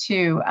is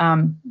there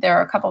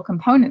are a couple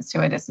components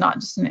to it. It's not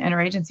just an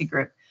interagency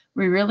group.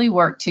 We really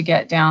work to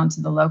get down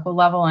to the local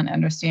level and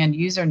understand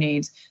user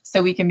needs,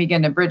 so we can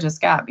begin to bridge this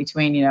gap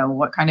between,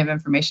 what kind of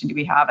information do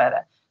we have at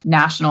a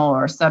national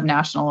or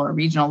subnational or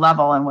regional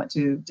level, and what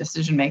do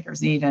decision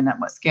makers need, and at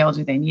what scale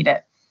do they need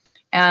it.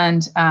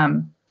 And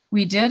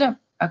we did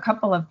a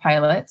couple of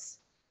pilots,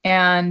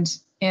 and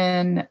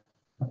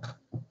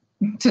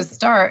to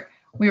start,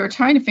 we were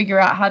trying to figure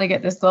out how to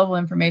get this global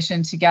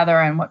information together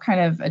and what kind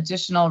of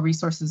additional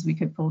resources we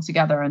could pull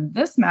together. And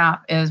this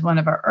map is one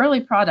of our early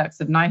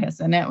products of NIHIS,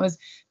 and it was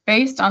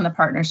based on the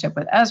partnership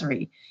with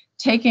Esri,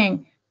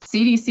 taking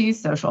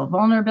CDC's Social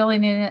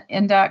Vulnerability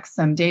Index,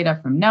 some data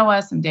from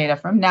NOAA, some data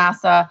from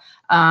NASA,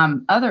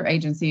 other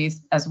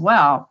agencies as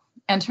well,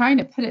 and trying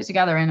to put it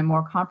together in a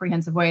more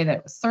comprehensive way that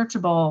it was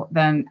searchable,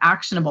 then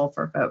actionable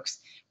for folks.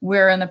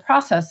 We're in the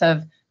process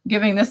of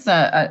giving this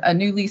a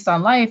new lease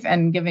on life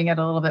and giving it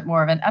a little bit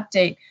more of an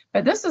update.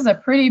 But this was a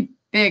pretty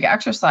big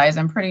exercise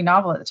and pretty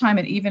novel at the time.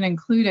 It even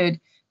included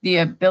the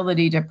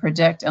ability to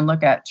predict and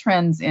look at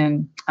trends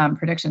in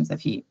predictions of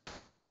heat.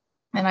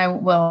 And I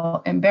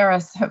will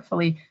embarrass,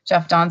 hopefully,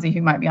 Jeff Donzie,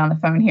 who might be on the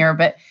phone here.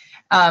 But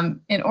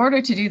in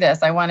order to do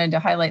this, I wanted to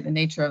highlight the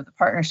nature of the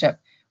partnership.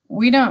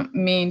 We don't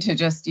mean to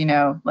just,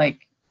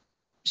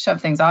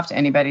 shove things off to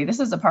anybody. This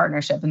is a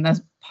partnership, and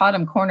this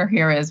bottom corner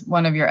here is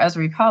one of your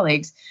Esri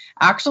colleagues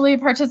actually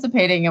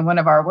participating in one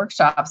of our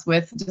workshops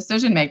with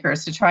decision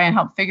makers to try and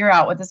help figure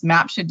out what this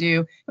map should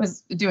do. It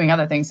was doing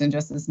other things than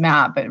just this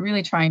map, but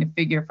really trying to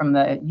figure from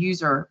the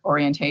user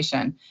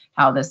orientation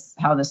how this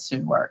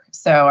should work.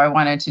 So I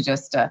wanted to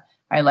just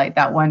highlight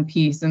that one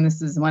piece, and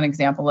this is one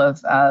example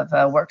of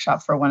a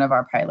workshop for one of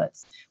our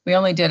pilots. We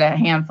only did a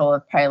handful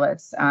of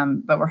pilots,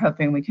 but we're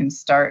hoping we can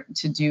start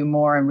to do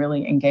more and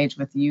really engage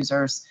with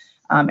users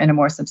in a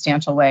more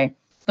substantial way.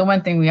 The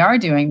one thing we are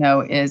doing, though,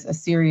 is a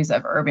series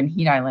of urban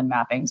heat island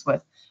mappings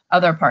with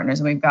other partners.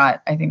 And we've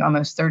got, I think,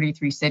 almost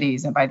 33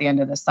 cities. And by the end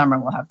of the summer,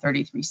 we'll have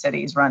 33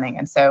 cities running.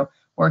 And so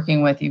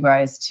working with you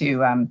guys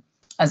to,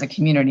 as a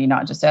community,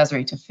 not just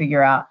Esri, to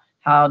figure out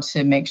how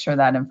to make sure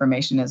that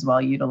information is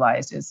well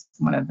utilized is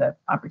one of the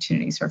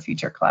opportunities for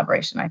future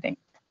collaboration, I think.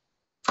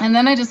 And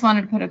then I just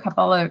wanted to put a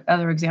couple of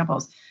other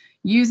examples.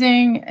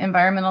 Using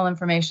environmental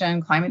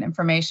information, climate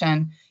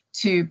information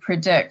to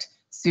predict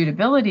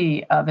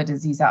suitability of a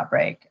disease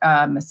outbreak,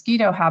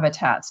 mosquito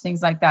habitats,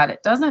 things like that.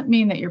 It doesn't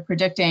mean that you're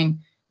predicting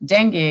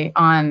dengue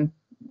on,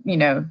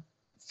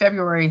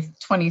 February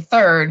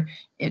 23rd.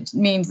 It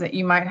means that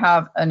you might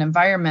have an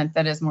environment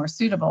that is more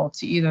suitable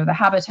to either the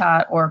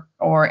habitat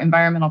or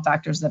environmental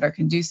factors that are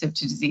conducive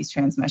to disease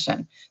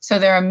transmission. So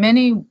there are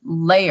many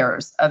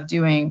layers of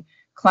doing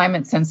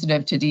climate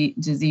sensitive to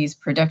disease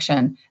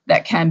prediction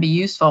that can be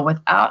useful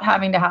without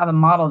having to have a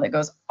model that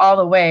goes all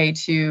the way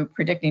to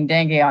predicting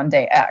dengue on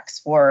day X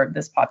for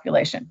this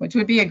population, which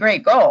would be a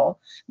great goal,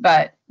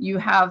 but you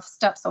have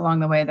steps along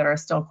the way that are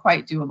still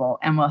quite doable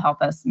and will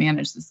help us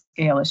manage the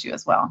scale issue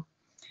as well.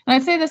 And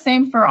I'd say the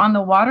same for on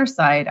the water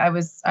side. I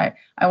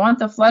want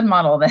the flood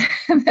model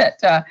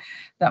that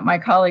my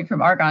colleague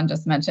from Argonne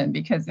just mentioned,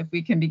 because if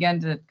we can begin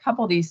to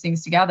couple these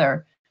things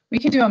together, we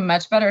can do a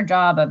much better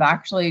job of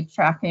actually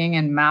tracking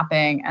and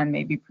mapping and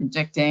maybe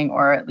predicting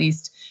or at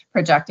least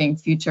projecting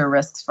future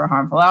risks for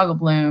harmful algal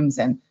blooms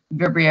and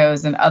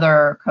vibrios and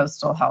other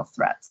coastal health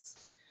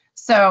threats.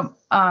 So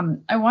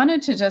I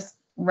wanted to just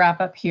wrap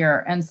up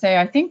here and say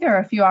I think there are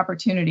a few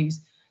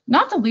opportunities,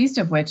 not the least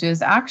of which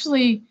is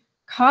actually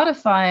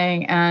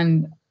codifying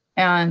and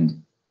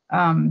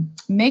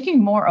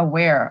making more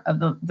aware of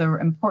the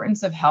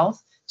importance of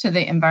health to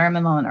the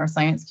environmental and earth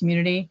science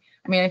community.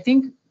 I mean, I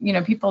think,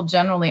 people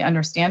generally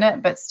understand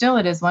it, but still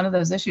it is one of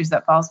those issues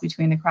that falls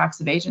between the cracks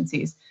of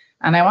agencies.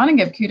 And I want to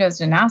give kudos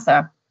to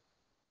NASA.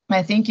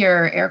 I think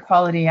your air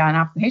quality and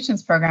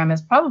applications program is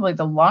probably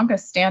the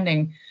longest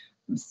standing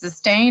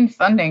sustained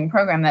funding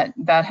program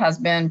that has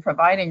been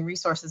providing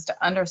resources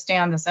to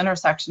understand this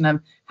intersection of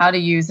how to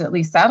use at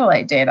least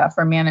satellite data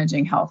for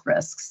managing health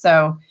risks.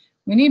 So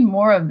we need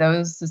more of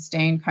those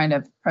sustained kind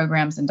of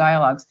programs and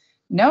dialogues.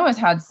 NOAA's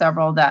had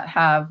several that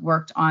have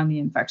worked on the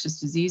infectious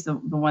disease. The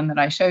one that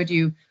I showed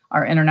you,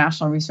 our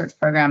international research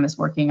program, is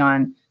working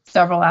on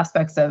several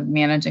aspects of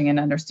managing and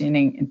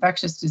understanding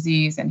infectious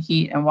disease and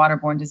heat and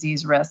waterborne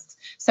disease risks.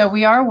 So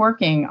we are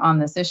working on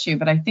this issue,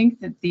 but I think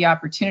that the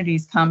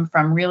opportunities come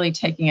from really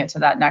taking it to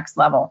that next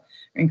level,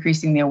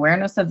 increasing the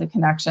awareness of the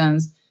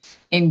connections,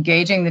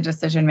 engaging the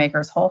decision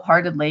makers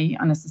wholeheartedly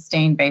on a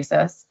sustained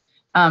basis,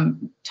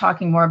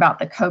 talking more about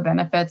the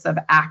co-benefits of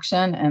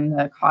action and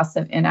the costs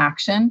of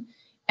inaction.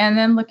 And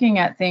then looking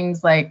at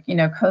things like,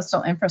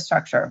 coastal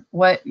infrastructure,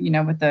 with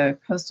the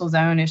coastal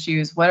zone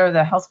issues, what are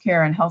the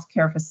healthcare and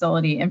healthcare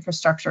facility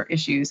infrastructure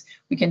issues?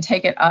 We can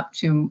take it up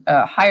to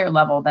a higher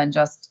level than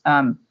just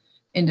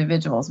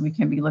individuals. We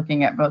can be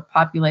looking at both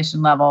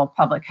population level,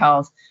 public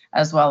health,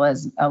 as well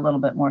as a little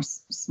bit more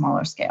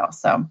smaller scale.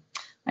 So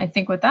I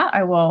think with that,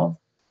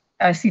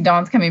 I see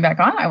Dawn's coming back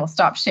on. I will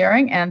stop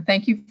sharing and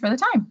thank you for the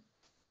time.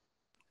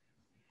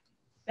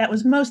 That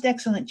was most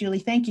excellent, Julie.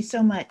 Thank you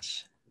so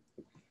much.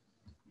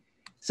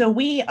 So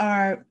we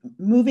are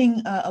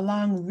moving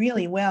along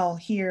really well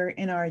here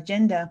in our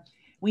agenda.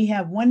 We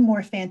have one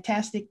more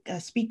fantastic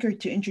speaker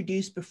to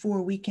introduce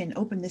before we can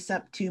open this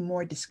up to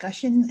more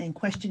discussion and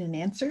question and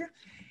answer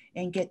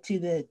and get to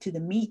the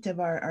meat of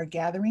our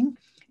gathering.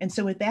 And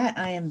so with that,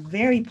 I am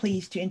very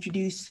pleased to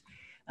introduce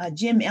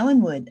Jim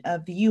Ellenwood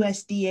of the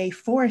USDA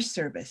Forest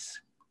Service.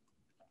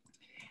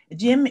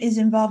 Jim is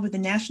involved with the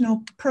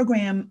national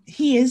program.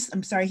 He is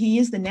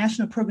the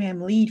national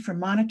program lead for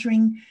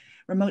monitoring,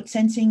 remote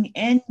sensing,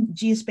 and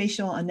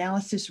geospatial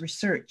analysis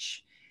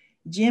research.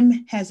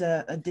 Jim has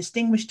a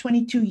distinguished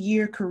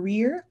 22-year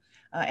career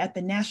at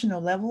the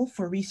national level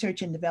for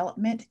research and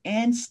development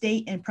and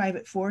state and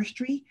private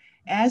forestry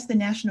as the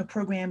national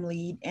program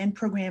lead and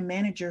program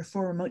manager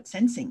for remote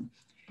sensing.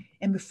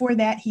 And before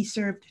that, he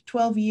served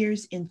 12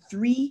 years in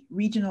 3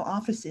 regional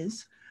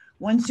offices,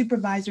 1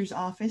 supervisor's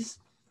office,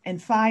 and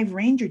 5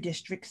 ranger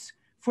districts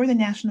for the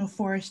National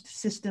Forest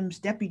Systems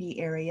Deputy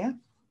Area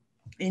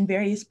in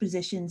various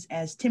positions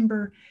as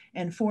timber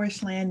and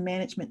forest land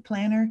management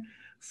planner,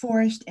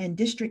 forest and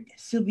district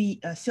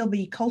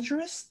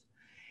silviculturist,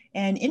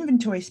 and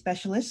inventory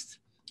specialist,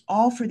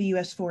 all for the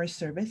U.S. Forest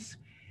Service.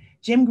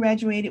 Jim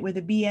graduated with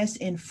a BS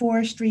in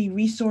Forestry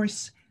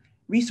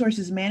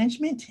Resources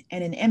Management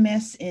and an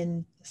MS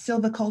in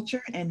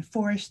Silviculture and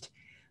Forest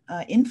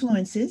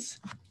Influences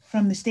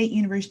from the State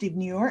University of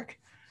New York,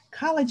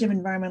 College of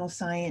Environmental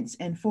Science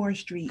and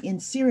Forestry in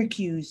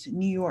Syracuse,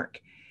 New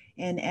York.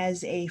 And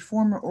as a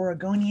former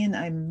Oregonian,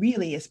 I'm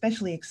really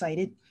especially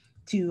excited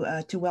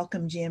to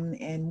welcome Jim,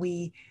 and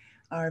we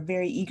are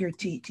very eager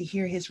to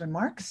hear his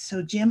remarks.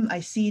 So Jim, I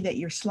see that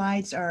your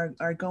slides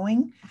are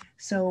going,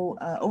 so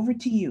over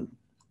to you.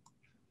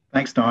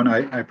 Thanks, Dawn.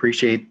 I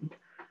appreciate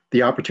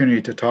the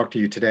opportunity to talk to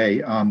you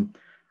today.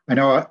 I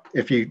know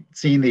if you've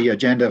seen the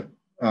agenda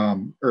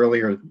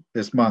earlier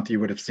this month, you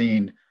would have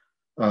seen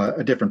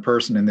a different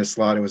person in this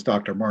slot. It was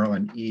Dr.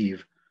 Marlon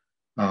Eve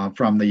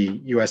from the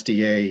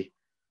USDA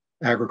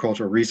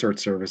Agricultural Research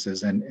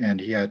Services,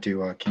 and he had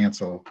to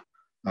cancel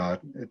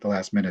at the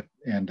last minute.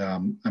 And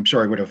I'm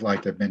sure he would have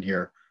liked to have been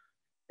here.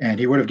 And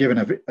he would have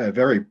given a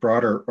very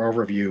broader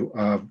overview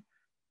of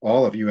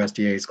all of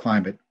USDA's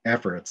climate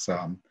efforts.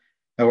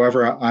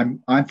 However,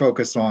 I'm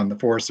focused on the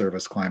Forest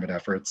Service climate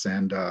efforts,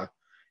 and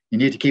you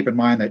need to keep in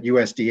mind that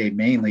USDA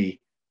mainly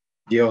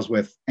deals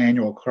with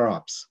annual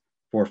crops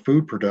for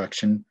food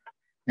production,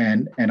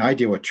 and I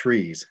deal with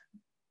trees.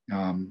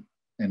 And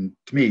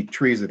to me,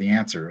 trees are the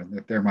answer,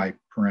 and they're my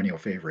perennial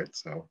favorite,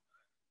 so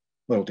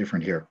a little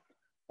different here.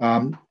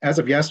 As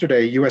of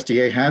yesterday,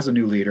 USDA has a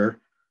new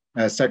leader,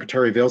 as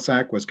Secretary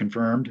Vilsack was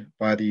confirmed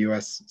by the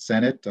US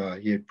Senate.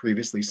 He had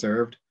previously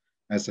served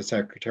as the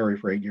Secretary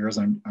for 8 years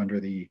under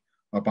the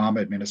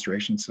Obama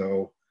administration,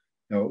 so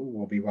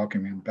we'll be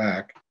welcoming him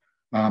back.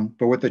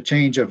 But with the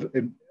change of,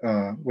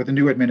 with the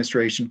new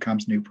administration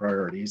comes new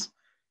priorities,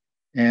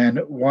 and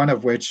one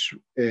of which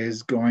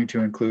is going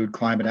to include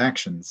climate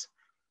actions.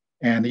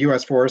 And the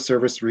US Forest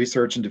Service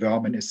Research and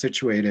Development is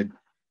situated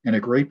in a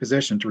great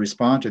position to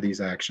respond to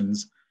these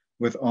actions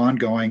with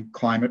ongoing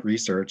climate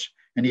research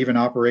and even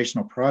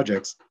operational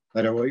projects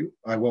that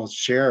I will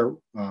share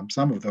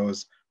some of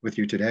those with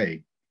you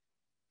today.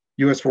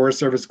 US Forest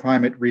Service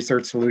climate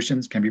research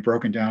solutions can be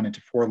broken down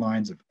into 4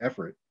 lines of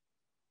effort: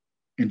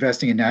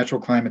 investing in natural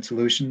climate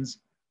solutions,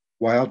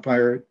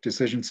 wildfire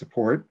decision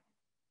support,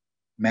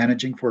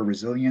 managing for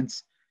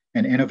resilience,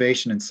 and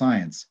innovation in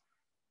science.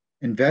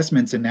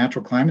 Investments in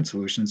natural climate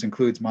solutions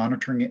includes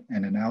monitoring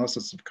and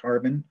analysis of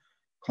carbon,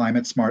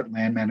 climate smart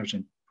land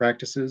management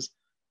practices,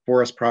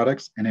 forest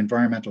products, and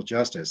environmental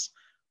justice.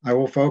 I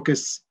will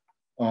focus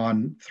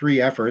on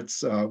 3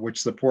 efforts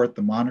which support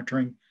the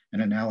monitoring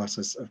and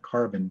analysis of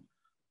carbon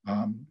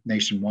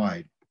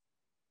nationwide.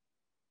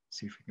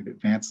 See if we can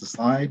advance the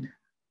slide.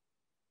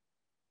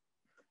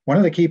 One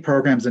of the key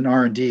programs in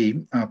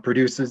R&D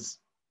produces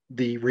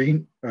the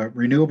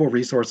Renewable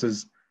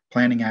Resources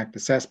Planning Act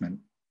assessment.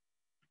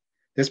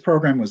 This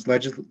program was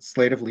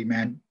legislatively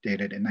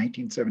mandated in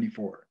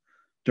 1974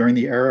 during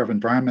the era of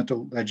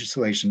environmental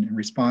legislation in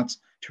response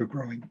to a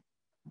growing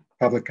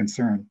public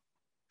concern.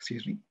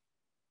 Excuse me.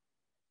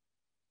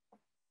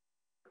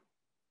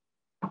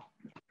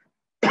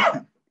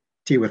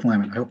 Tea with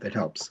lemon, I hope that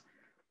helps.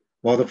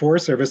 While the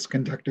Forest Service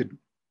conducted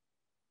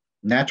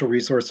natural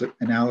resource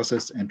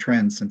analysis and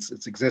trends since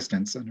its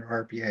existence under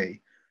RPA,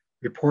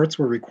 reports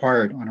were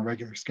required on a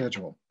regular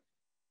schedule.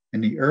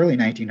 In the early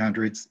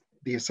 1900s,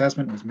 the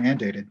assessment was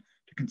mandated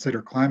to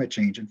consider climate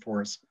change and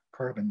forest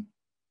carbon.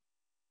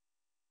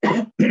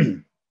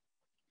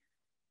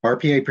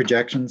 RPA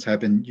projections have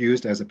been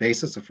used as a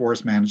basis of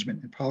forest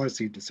management and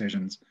policy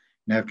decisions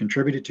and have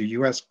contributed to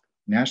US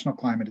national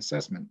climate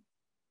assessment.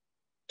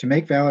 To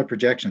make valid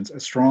projections, a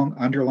strong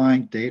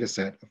underlying data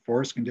set of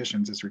forest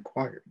conditions is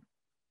required.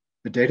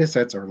 The data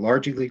sets are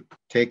largely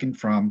taken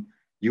from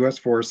US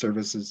Forest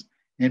Service's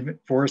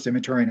Forest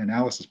Inventory and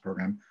Analysis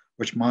Program,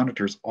 which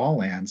monitors all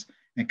lands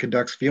and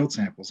conducts field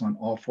samples on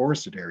all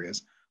forested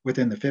areas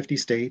within the 50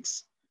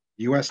 states,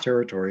 US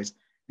territories,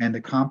 and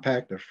the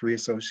Compact of Free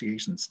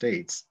Association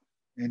States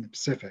in the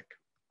Pacific.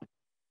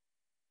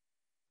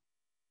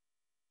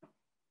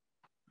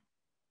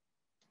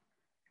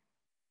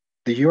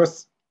 The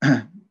US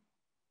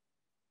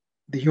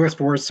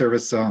Forest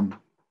Service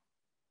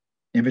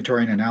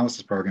Inventory and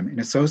Analysis Program, in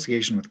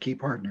association with key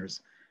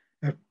partners,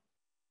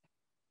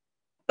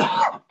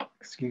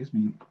 excuse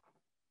me,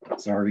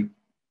 sorry.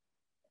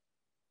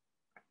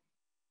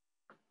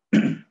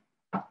 In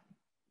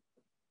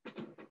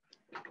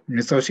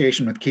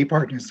association with key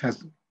partners,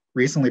 has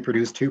recently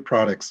produced 2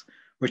 products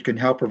which can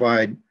help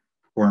provide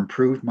for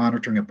improved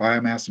monitoring of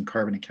biomass and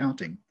carbon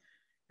accounting,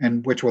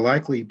 and which will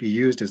likely be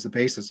used as the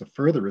basis of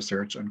further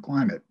research on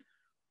climate.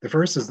 The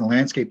first is the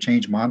Landscape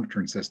Change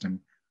Monitoring System,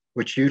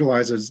 which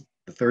utilizes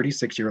the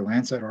 36-year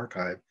Landsat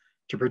archive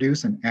to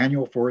produce an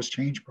annual forest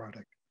change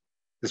product.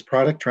 This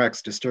product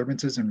tracks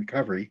disturbances and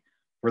recovery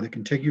for the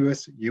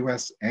contiguous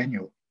US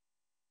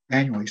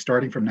annually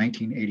starting from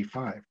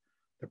 1985.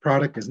 The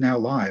product is now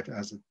live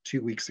as of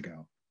 2 weeks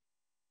ago.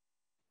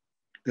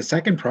 The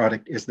second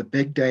product is the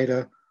Big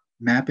Data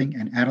Mapping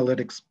and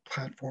Analytics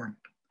Platform,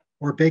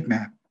 or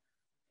BigMap,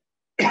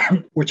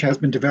 which has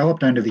been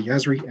developed under the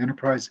Esri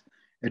Enterprise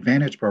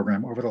Advantage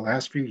program over the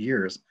last few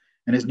years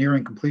and is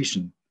nearing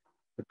completion.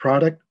 The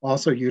product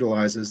also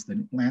utilizes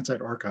the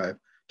Landsat archive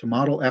to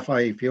model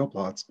FIA field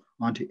plots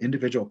onto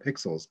individual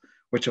pixels,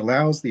 which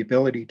allows the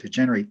ability to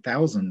generate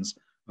thousands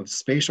of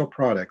spatial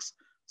products,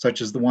 such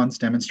as the ones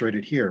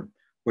demonstrated here,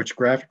 which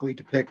graphically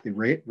depict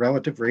the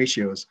relative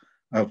ratios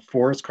of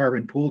forest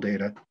carbon pool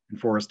data and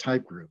forest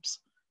type groups.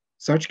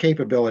 Such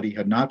capability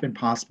had not been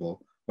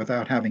possible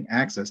without having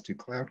access to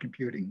cloud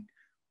computing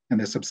and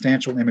the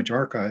substantial image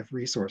archive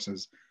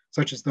resources,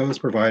 such as those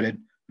provided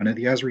under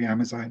the Esri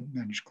Amazon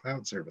Managed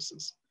Cloud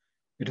Services.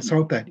 It is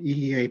hoped that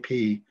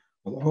EEAP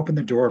will open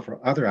the door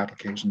for other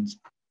applications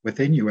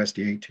within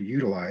USDA to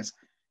utilize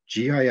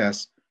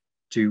GIS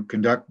to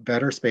conduct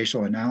better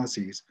spatial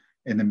analyses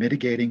in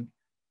mitigating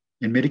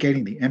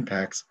the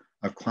impacts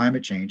of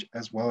climate change,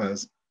 as well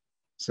as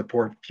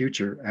support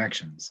future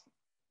actions.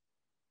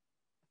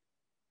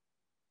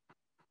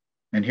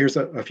 And here's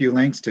a few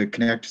links to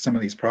connect to some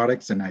of these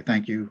products, and I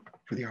thank you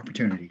for the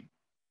opportunity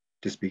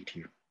to speak to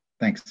you.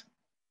 Thanks.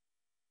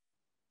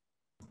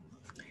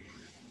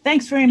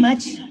 Thanks very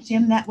much,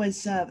 Jim. That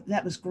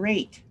was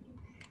great.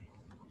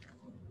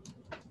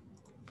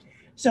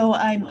 So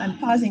I'm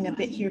pausing a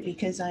bit here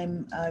because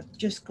I'm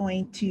just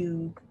going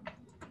to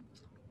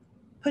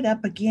put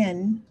up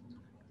again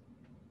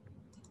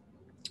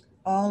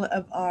all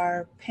of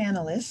our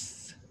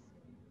panelists,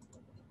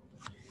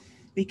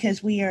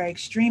 because we are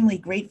extremely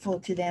grateful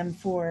to them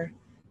for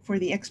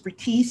the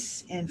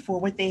expertise and for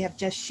what they have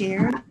just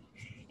shared.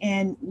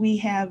 And we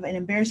have an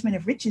embarrassment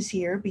of riches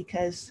here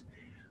because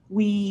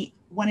we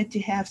wanted to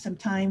have some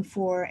time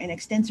for an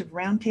extensive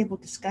roundtable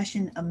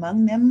discussion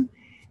among them,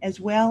 as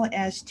well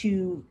as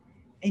to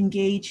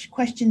engage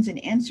questions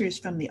and answers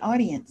from the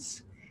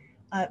audience.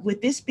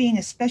 With this being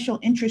a special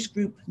interest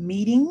group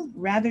meeting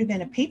rather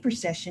than a paper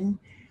session,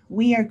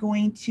 we are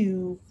going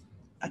to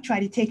try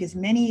to take as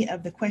many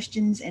of the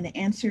questions and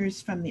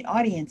answers from the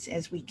audience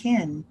as we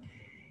can.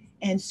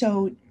 And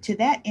so to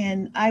that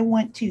end, I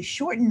want to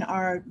shorten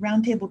our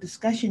roundtable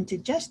discussion to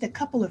just a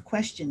couple of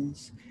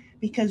questions,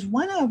 because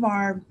one of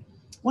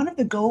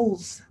the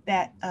goals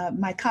that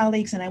my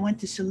colleagues, and I want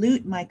to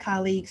salute my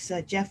colleagues,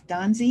 Jeff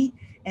Donzie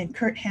and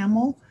Kurt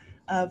Hamill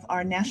of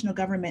our National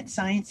Government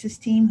Sciences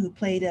team, who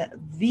played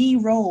the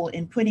role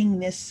in putting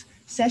this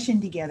session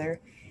together.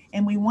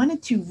 And we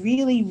wanted to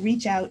really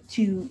reach out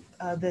to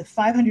the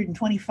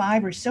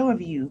 525 or so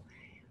of you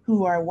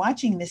who are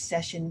watching this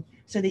session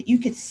so that you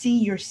could see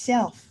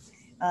yourself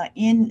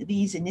in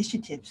these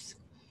initiatives.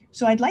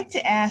 So I'd like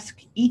to ask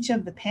each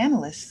of the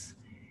panelists,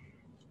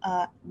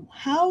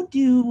 how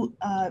do,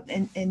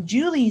 and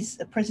Julie's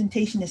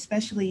presentation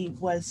especially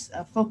was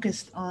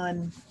focused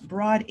on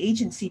broad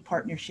agency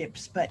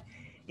partnerships, but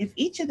if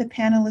each of the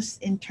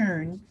panelists in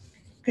turn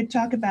could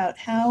talk about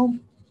how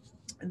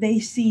they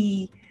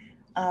see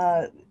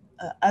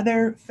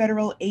other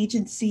federal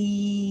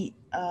agency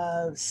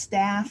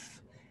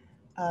staff,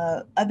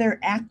 other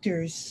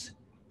actors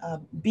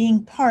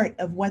being part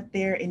of what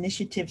their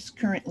initiatives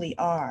currently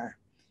are.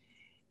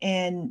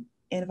 And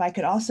if I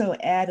could also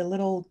add a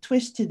little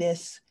twist to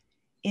this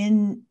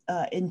in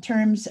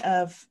terms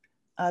of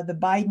the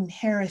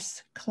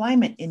Biden-Harris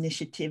climate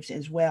initiatives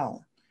as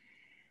well.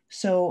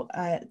 So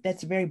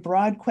that's a very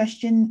broad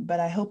question, but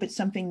I hope it's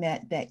something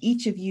that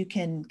each of you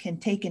can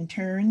take in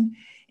turn,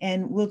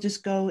 and we'll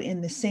just go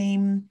in the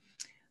same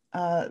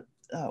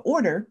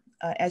order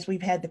as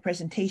we've had the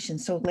presentation.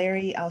 So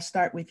Larry, I'll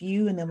start with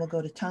you, and then we'll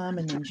go to Tom,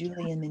 and then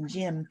Julie, and then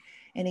Jim.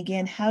 And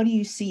again, how do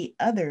you see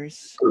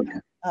others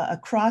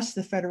across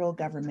the federal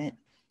government,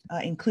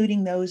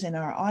 including those in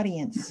our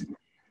audience,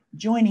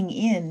 joining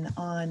in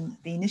on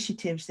the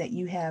initiatives that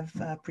you have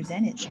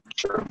presented?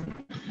 Sure.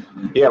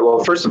 Yeah,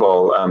 well, first of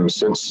all,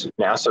 since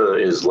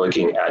NASA is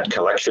looking at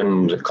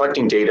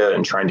collecting data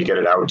and trying to get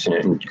it out and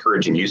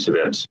encouraging use of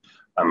it,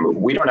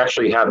 we don't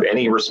actually have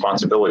any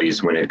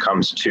responsibilities when it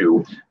comes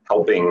to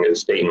helping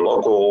state and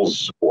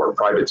locals or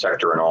private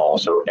sector and all.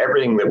 So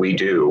everything that we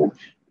do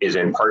is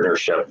in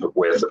partnership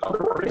with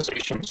other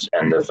organizations,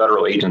 and the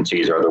federal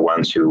agencies are the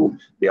ones who,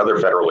 the other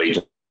federal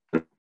agencies,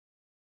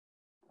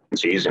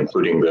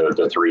 including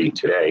the three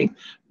today,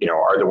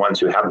 are the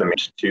ones who have them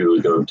to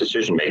the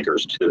decision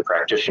makers, to the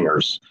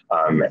practitioners.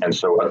 And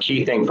so a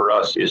key thing for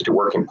us is to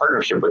work in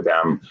partnership with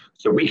them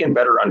so we can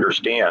better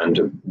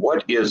understand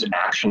what is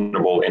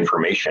actionable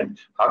information.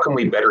 How can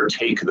we better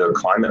take the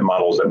climate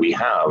models that we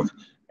have,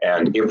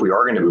 and if we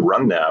are going to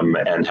run them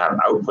and have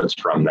outputs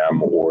from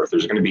them, or if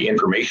there's going to be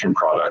information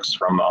products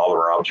from all of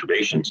our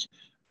observations,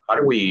 how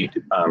do we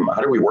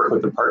work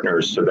with the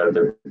partners so that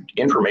the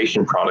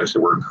information products that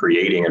we're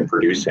creating and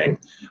producing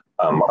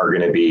are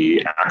going to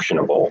be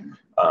actionable?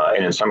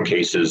 And in some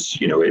cases,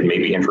 it may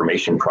be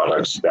information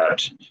products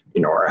that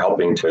are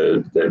helping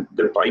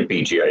that might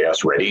be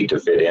GIS ready to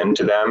fit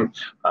into them.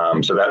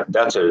 So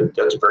that's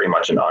very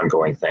much an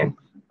ongoing thing.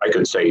 I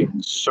could say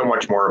so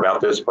much more about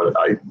this, but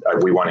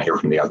we want to hear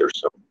from the others.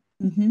 So.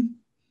 Mm-hmm.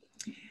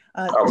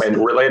 And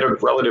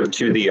relative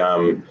to the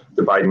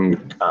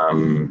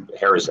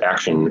Biden-Harris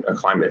action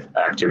climate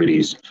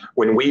activities,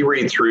 when we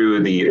read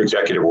through the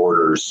executive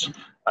orders,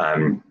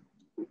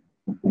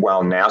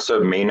 while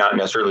NASA may not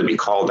necessarily be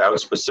called out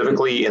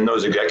specifically in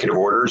those executive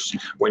orders,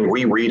 when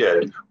we read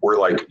it, we're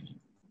like,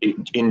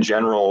 in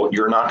general,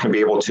 you're not going to be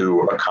able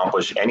to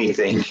accomplish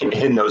anything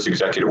in those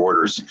executive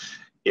orders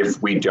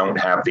if we don't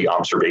have the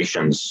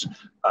observations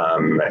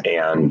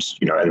and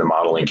the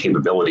modeling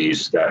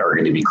capabilities that are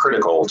going to be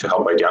critical to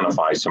help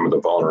identify some of the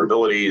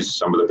vulnerabilities,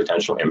 some of the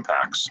potential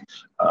impacts.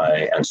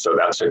 And so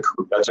that's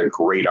a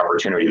great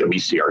opportunity that we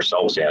see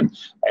ourselves in,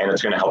 and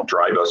it's going to help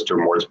drive us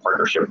towards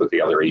partnership with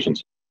the other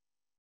agencies.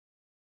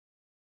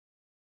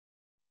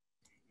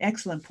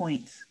 Excellent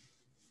points.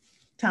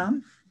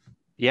 Tom?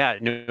 Yeah,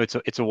 no,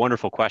 it's a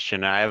wonderful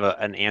question. I have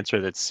an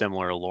answer that's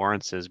similar to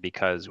Lawrence's,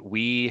 because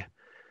the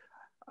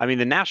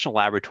national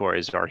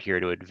laboratories are here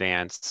to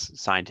advance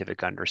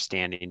scientific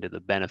understanding to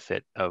the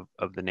benefit of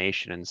the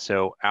nation. And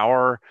so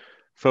our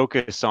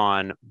focus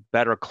on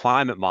better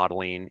climate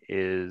modeling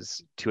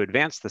is to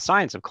advance the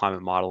science of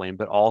climate modeling,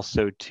 but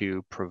also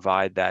to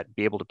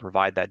be able to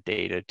provide that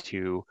data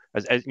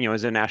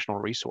as a national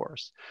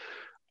resource.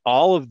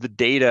 All of the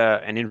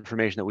data and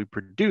information that we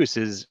produce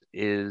is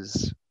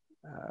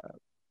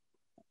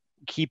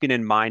keeping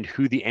in mind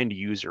who the end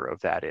user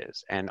of that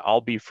is. And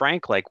I'll be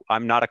frank, like,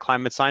 I'm not a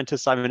climate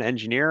scientist, I'm an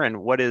engineer,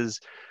 and what is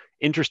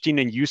interesting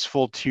and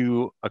useful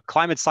to a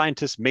climate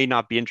scientist may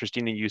not be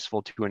interesting and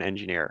useful to an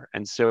engineer.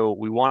 And so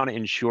we want to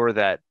ensure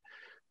that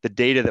the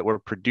data that we're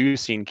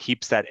producing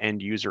keeps that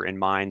end user in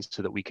mind,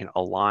 so that we can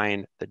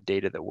align the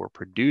data that we're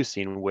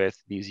producing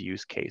with these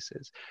use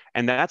cases.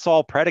 And that's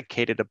all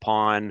predicated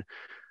upon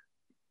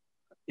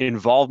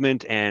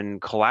involvement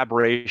and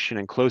collaboration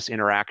and close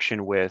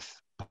interaction with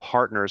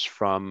partners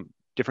from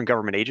different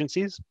government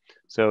agencies.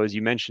 So as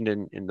you mentioned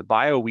in the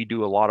bio, we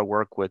do a lot of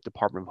work with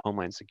Department of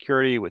Homeland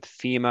Security, with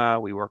FEMA,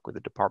 we work with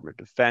the Department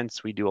of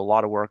Defense, we do a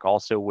lot of work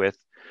also with,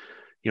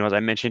 as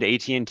I mentioned,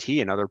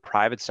 AT&T and other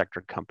private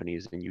sector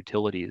companies and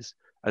utilities,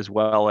 as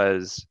well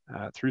as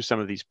through some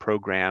of these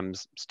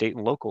programs, state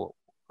and local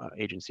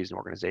agencies and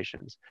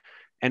organizations.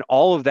 And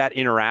all of that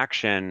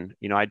interaction,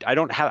 I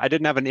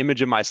didn't have an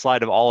image in my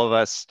slide of all of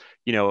us,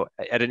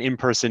 at an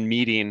in-person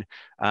meeting,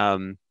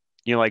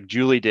 like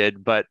Julie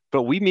did, but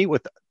we meet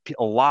with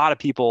a lot of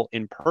people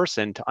in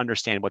person to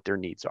understand what their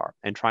needs are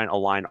and try and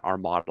align our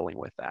modeling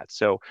with that.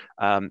 So,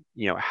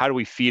 how do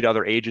we feed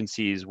other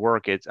agencies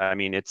work?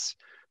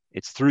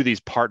 It's through these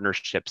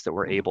partnerships that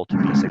we're able to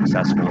be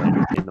successful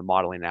in the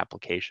modeling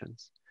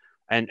applications.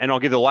 And I'll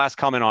give the last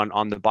comment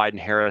on the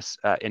Biden-Harris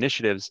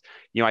initiatives.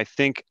 I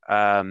think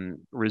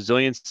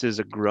resilience is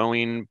a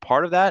growing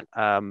part of that.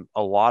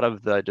 A lot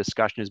of the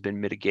discussion has been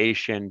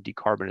mitigation,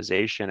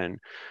 decarbonization, and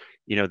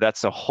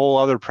that's a whole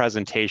other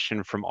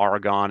presentation from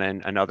Argonne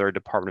and other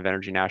Department of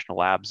Energy national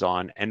labs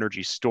on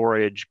energy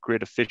storage,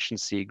 grid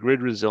efficiency,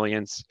 grid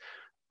resilience,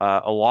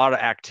 a lot of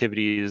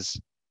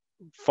activities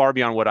far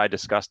beyond what I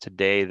discussed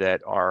today that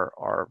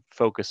are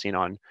focusing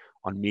on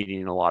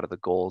meeting a lot of the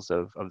goals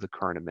of the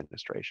current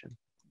administration.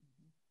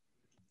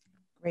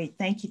 Great,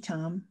 thank you,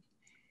 Tom.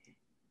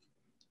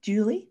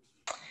 Julie?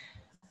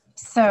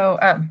 So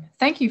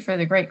thank you for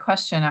the great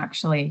question,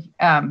 actually.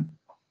 I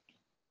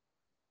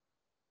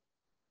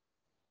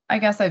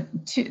guess I have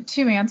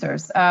two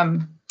answers.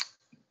 Within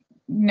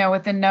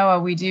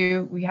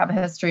NOAA, we have a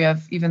history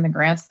of even the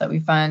grants that we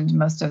fund.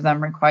 Most of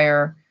them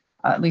require,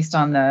 at least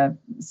on the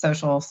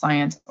social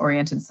science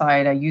oriented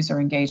side, a user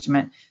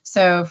engagement.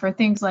 So for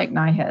things like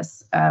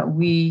NIHIS,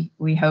 we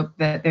hope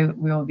that we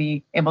will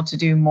be able to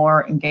do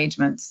more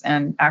engagements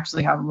and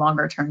actually have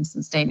longer term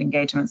sustained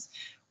engagements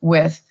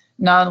with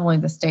not only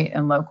the state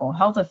and local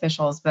health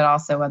officials, but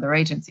also other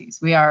agencies.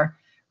 We are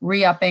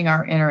re-upping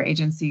our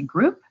interagency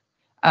group.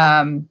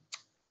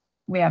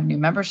 We have new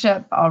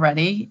membership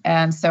already,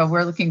 and so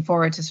we're looking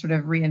forward to sort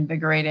of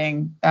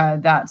reinvigorating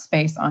that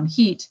space on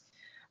heat.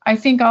 I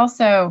think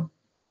also,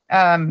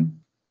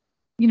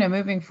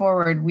 moving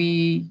forward,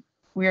 we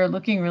are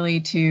looking really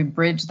to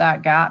bridge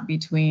that gap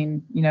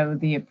between,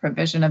 the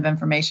provision of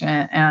information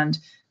and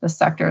the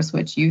sectors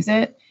which use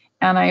it.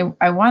 And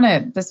I want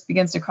to, this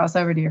begins to cross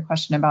over to your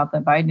question about the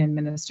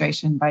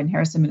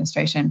Biden-Harris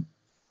administration.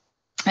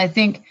 I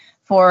think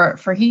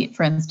for heat,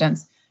 for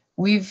instance,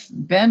 we've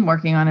been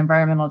working on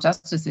environmental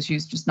justice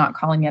issues, just not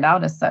calling it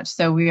out as such.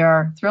 So we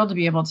are thrilled to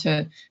be able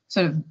to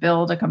sort of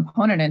build a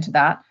component into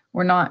that.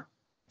 We're not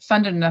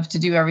funded enough to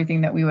do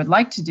everything that we would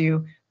like to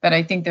do, but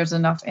I think there's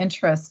enough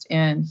interest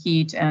in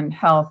heat and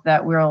health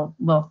that we'll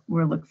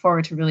look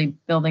forward to really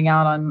building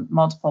out on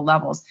multiple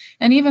levels.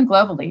 And even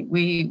globally,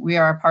 we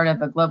are a part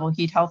of a global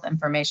heat health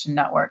information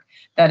network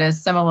that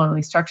is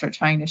similarly structured,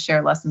 trying to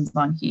share lessons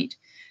on heat.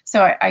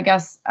 So I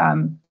guess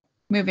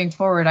moving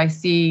forward, I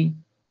see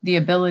the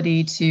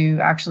ability to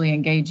actually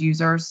engage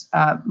users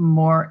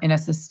more in a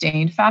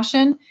sustained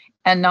fashion,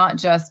 and not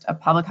just a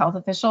public health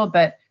official,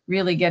 but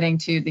really getting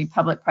to the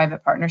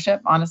public-private partnership,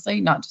 honestly,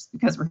 not just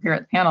because we're here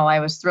at the panel. I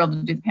was thrilled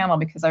to do the panel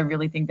because I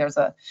really think there's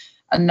a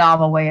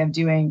novel way of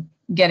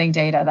getting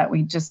data that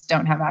we just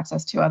don't have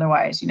access to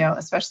otherwise,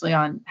 especially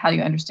on how do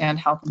you understand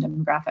health and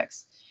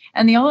demographics.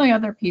 And the only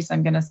other piece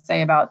I'm going to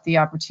say about the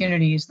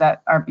opportunities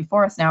that are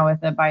before us now with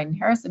the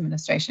Biden-Harris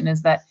administration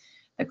is that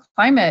The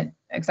climate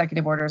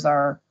executive orders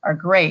are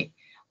great,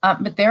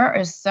 but there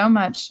is so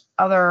much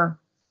other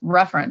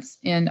reference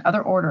in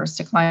other orders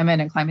to climate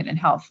and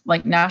health.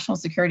 Like National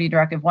Security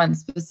Directive 1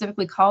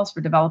 specifically calls for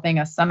developing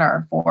a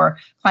center for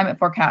climate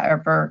forecast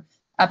or for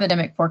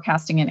epidemic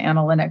forecasting and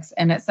analytics.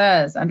 And it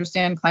says,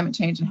 understand climate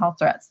change and health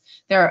threats.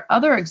 There are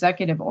other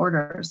executive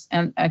orders,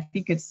 and I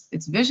think it's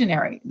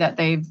visionary that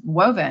they've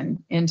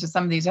woven into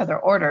some of these other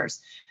orders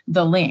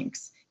the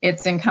links.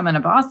 It's incumbent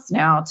of us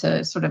now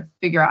to sort of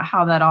figure out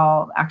how that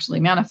all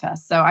actually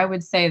manifests. So I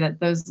would say that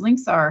those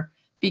links are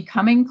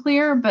becoming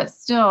clear, but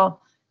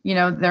still, you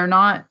know, there's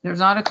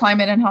not a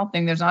climate and health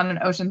thing. There's not an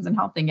oceans and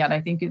health thing yet.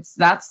 I think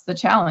that's the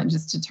challenge,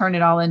 is to turn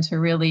it all into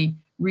really,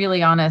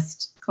 really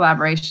honest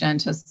collaboration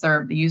to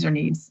serve the user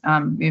needs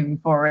moving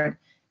forward.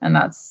 And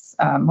that's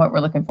what we're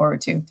looking forward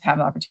to have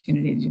the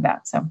opportunity to do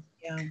that. So,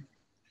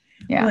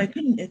 yeah. Well,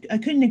 I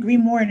couldn't agree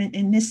more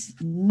in this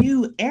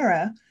new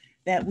era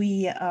that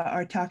we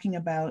are talking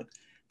about.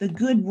 The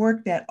good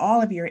work that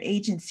all of your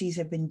agencies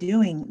have been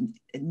doing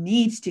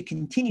needs to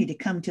continue to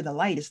come to the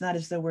light. It's not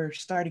as though we're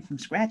starting from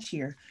scratch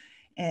here.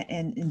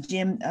 And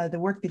Jim, the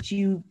work that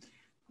you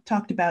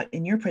talked about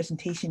in your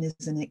presentation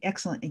is an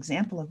excellent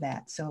example of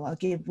that. So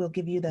we'll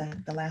give you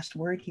the last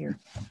word here.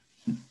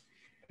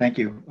 Thank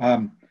you.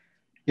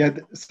 Yeah,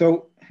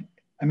 so,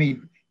 I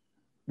mean,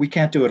 we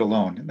can't do it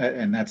alone,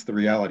 and that's the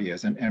reality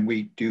is, and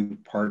we do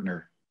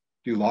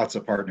lots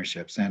of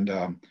partnerships.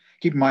 And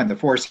keep in mind, the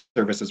Forest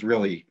Service is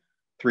really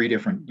 3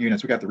 different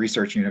units. We got the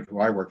research unit, who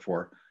I work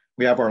for.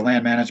 We have our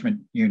land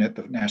management unit,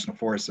 the National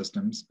Forest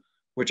Systems,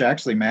 which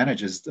actually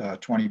manages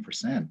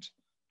 20%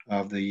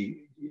 of the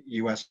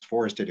U.S.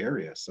 forested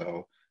area.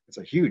 So it's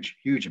a huge,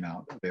 huge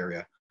amount of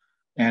area.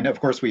 And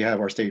of course, we have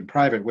our state and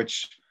private,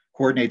 which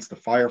coordinates the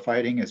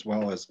firefighting as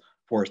well as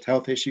forest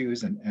health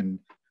issues and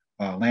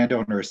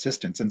landowner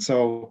assistance. And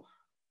so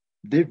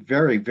they're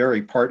very,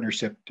 very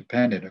partnership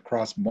dependent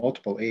across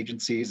multiple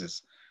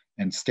agencies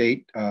and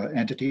state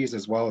entities,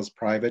 as well as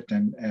private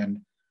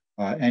and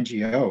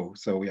NGO.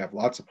 So we have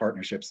lots of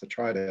partnerships to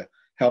try to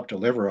help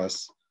deliver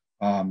us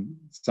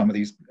some of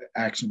these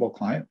actionable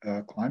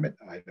climate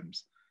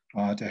items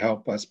to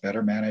help us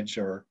better manage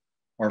our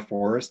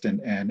forest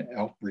and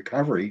help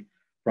recovery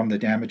from the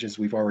damages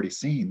we've already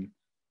seen.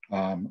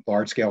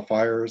 Large-scale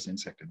fires,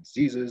 insect and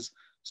diseases,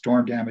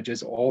 storm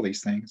damages, all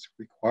these things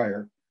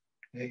require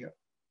a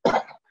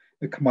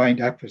combined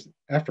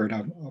effort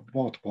of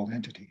multiple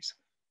entities.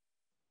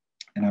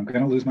 And I'm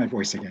going to lose my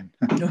voice again.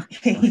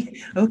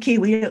 Okay.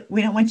 We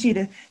don't want you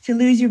to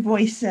lose your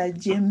voice,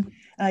 Jim.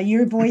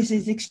 Your voice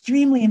is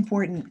extremely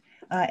important,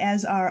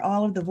 as are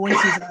all of the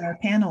voices on our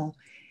panel.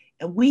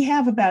 We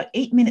have about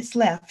 8 minutes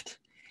left,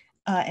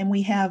 and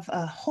we have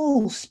a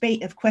whole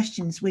spate of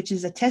questions, which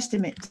is a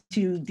testament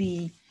to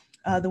the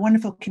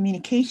wonderful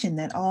communication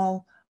that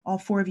all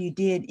 4 of you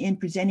did in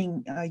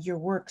presenting your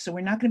work. So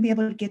we're not going to be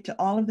able to get to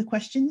all of the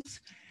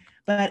questions,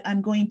 but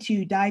I'm going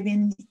to dive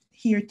in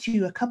here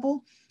to a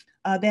couple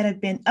that have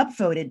been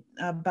upvoted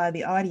by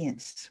the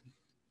audience.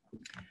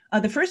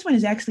 The first one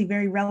is actually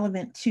very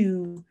relevant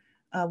to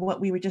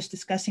what we were just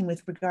discussing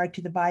with regard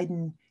to the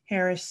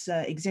Biden-Harris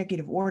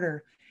executive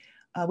order,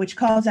 which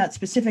calls out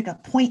specific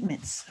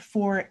appointments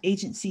for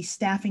agency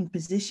staffing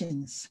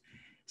positions.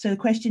 So the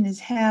question is,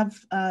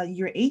 have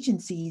your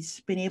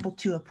agencies been able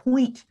to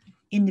appoint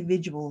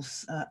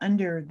individuals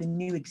under the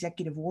new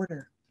executive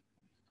order?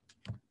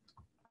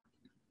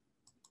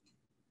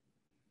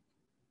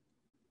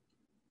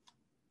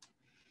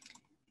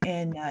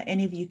 And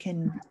any of you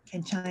can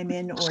chime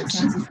in, or it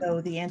sounds as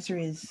though the answer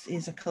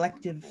is a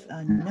collective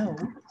no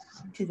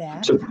to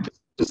that. So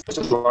this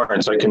is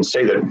Lawrence. I can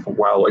say that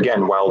while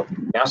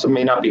NASA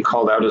may not be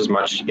called out as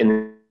much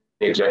in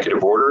the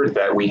executive order,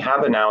 that we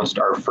have announced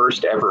our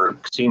first ever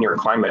senior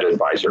climate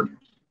advisor.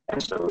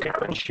 And so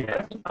Gavin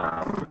Schmidt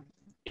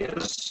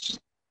is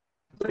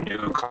the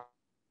new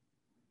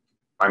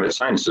climate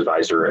science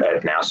advisor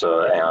at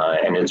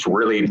NASA. And it's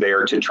really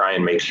there to try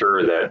and make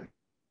sure that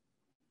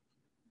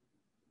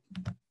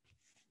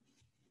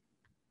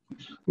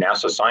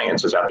NASA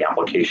science is at the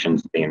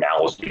applications, the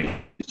analyses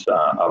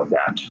of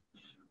that.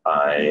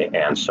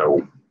 And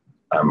so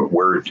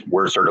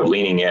we're sort of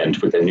leaning in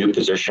with a new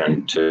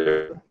position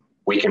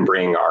we can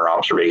bring our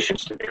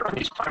observations to bear on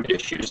these climate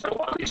issues that a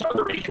lot of these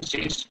other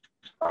agencies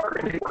are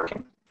going to be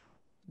working.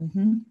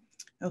 Mm-hmm.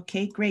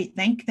 Okay, great.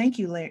 Thank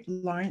you,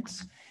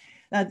 Lawrence.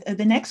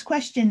 The next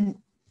question,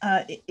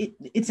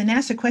 it's a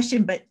NASA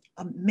question, but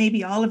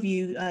maybe all of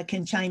you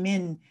can chime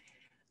in.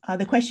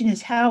 The question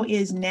is, how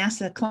is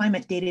NASA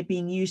climate data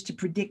being used to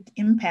predict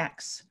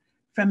impacts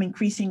from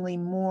increasingly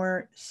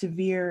more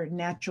severe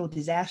natural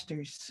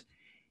disasters?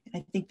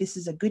 I think this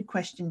is a good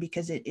question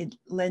because it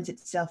lends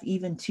itself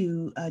even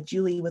to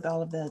Julie with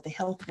all of the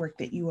health work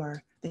that you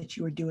are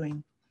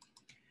doing.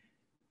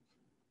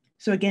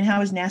 So again,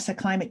 how is NASA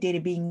climate data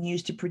being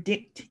used to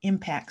predict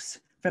impacts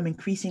from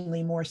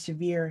increasingly more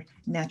severe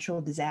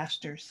natural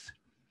disasters?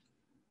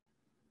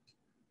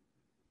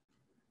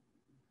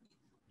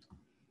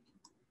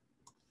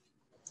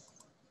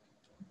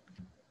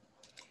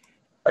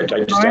 I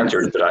just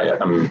answered, but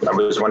I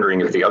was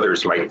wondering if the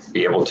others might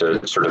be able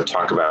to sort of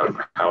talk about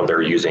how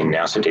they're using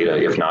NASA data.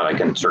 If not, I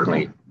can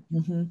certainly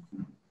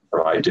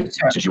provide.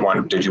 Did you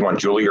want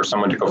Julie or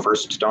someone to go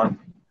first, Dawn?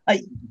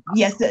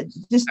 Yes,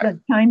 just to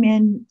chime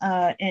in,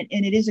 and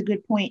it is a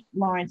good point,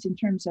 Lawrence, in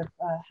terms of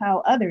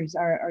how others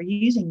are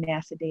using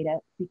NASA data,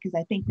 because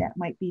I think that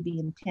might be the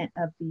intent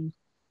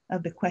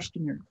of the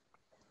questioner.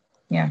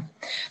 Yeah,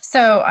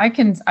 so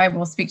I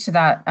will speak to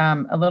that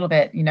a little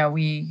bit. You know,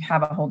 we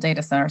have a whole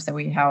data center, so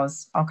we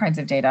house all kinds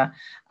of data,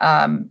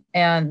 and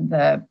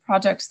the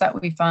projects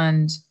that we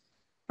fund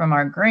from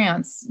our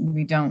grants,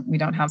 we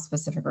don't have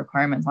specific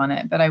requirements on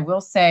it. But I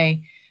will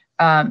say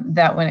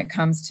that when it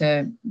comes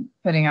to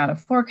putting out a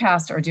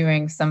forecast or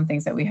doing some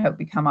things that we hope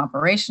become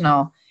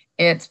operational,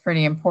 it's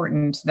pretty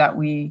important that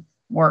we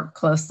work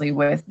closely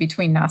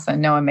between NASA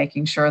and NOAA,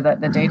 making sure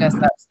that the data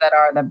sets that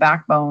are the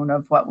backbone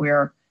of what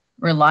we're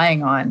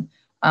relying on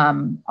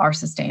are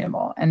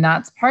sustainable. And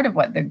that's part of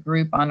what the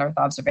group on Earth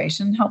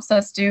observation helps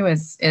us do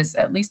is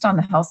at least on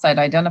the health side,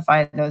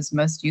 identify those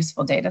most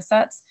useful data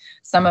sets,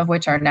 some of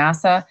which are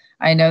NASA.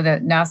 I know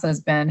that NASA has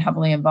been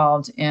heavily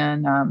involved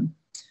in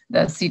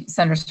the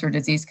Centers for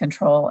Disease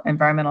Control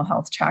environmental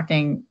health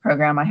tracking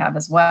program I have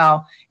as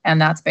well.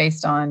 And that's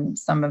based on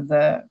some of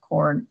the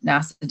core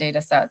NASA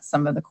data sets,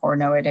 some of the core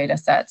NOAA data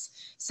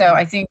sets. So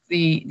I think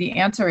the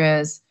answer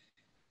is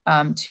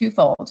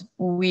twofold.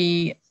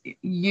 We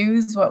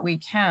use what we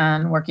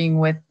can working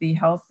with the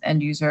health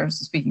end users,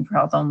 speaking for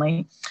health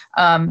only.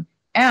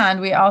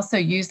 And we also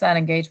use that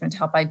engagement to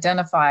help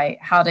identify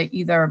how to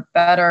either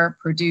better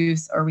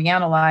produce or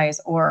reanalyze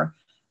or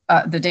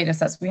the data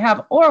sets we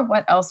have, or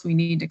what else we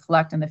need to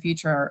collect in the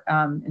future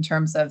in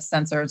terms of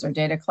sensors or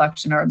data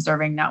collection or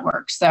observing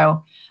networks.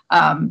 So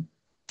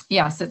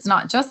yes, it's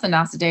not just the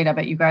NASA data,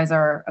 but you guys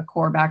are a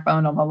core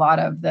backbone of a lot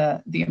of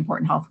the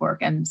important health work,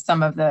 and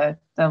some of the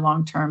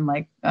long-term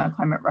like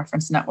Climate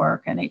Reference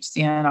Network and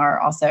HCN are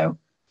also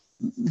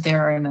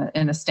there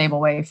in a stable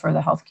way for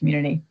the health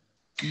community.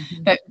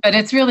 But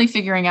it's really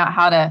figuring out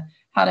how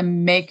to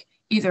make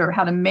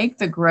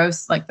the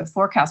gross, like the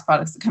forecast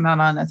products that come out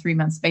on a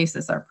 3-month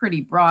basis are pretty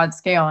broad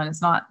scale, and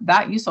it's not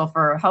that useful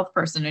for a health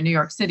person in New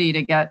York City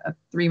to get a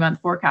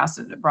 3-month forecast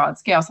at a broad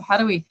scale. So how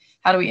do we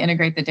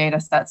integrate the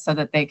data sets so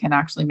that they can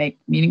actually make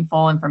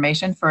meaningful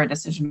information for a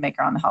decision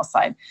maker on the health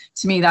side?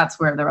 To me, that's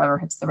where the rubber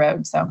hits the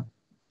road. So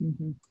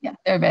yeah,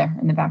 they're there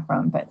in the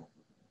background. But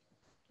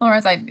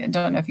Lawrence, I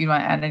don't know if you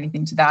want to add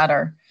anything to that,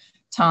 or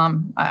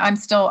Tom. I'm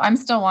still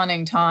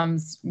wanting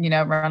Tom's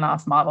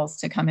runoff models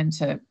to come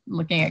into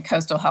looking at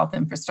coastal health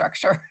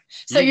infrastructure.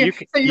 So you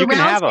can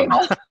have them.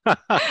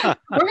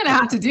 We're going to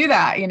have to do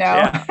that,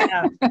 Yeah.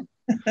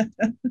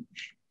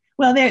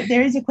 Well,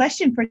 there is a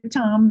question for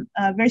Tom,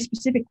 a very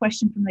specific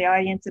question from the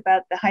audience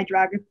about the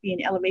hydrography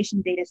and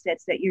elevation data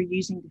sets that you're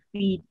using to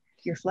feed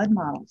your flood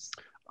models.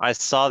 I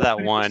saw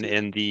that one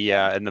in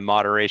the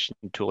moderation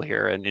tool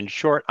here, and in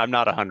short, I'm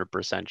not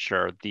 100%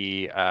 sure.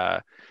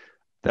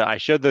 I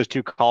showed those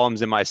two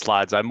columns in my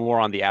slides. I'm more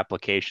on the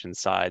application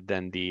side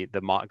than the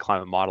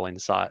climate modeling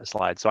slide.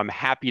 So I'm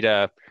happy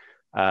to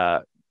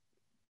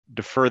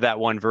defer that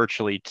one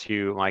virtually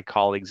to my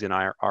colleagues in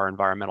our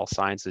environmental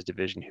sciences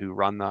division who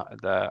run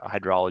the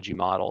hydrology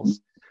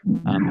models.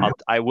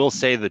 I will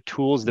say the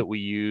tools that we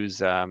use,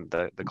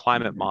 the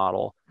climate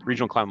model,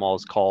 regional climate model,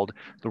 is called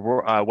the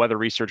Weather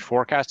Research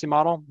Forecasting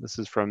Model. This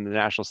is from the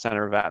National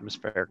Center of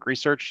Atmospheric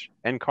Research,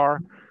 NCAR,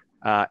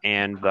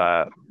 and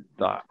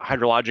the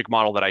hydrologic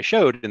model that I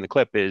showed in the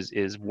clip is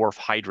WRF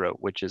Hydro,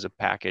 which is a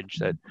package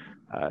that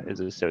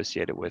is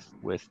associated with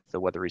the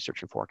Weather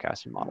Research and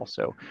Forecasting Model.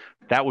 So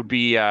that would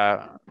be,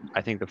 I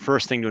think, the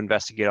first thing to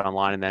investigate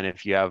online. And then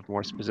if you have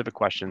more specific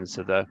questions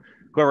to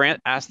whoever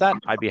asked that,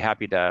 I'd be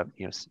happy to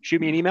shoot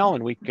me an email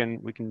and we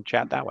can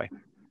chat that way.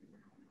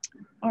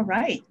 All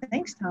right,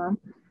 thanks, Tom.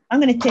 I'm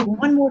going to take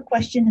one more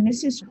question, and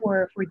this is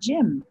for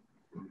Jim.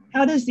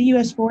 How does the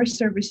U.S. Forest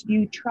Service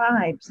view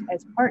tribes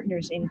as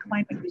partners in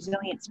climate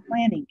resilience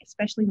planning,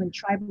 especially when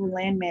tribal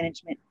land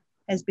management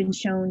has been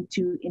shown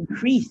to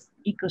increase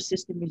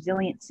ecosystem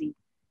resiliency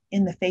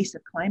in the face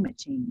of climate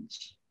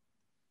change?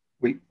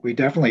 We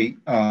definitely,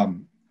 our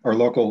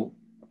local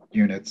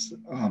units,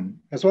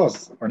 as well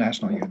as our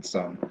national units,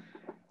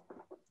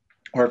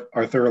 are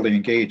thoroughly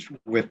engaged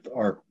with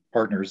our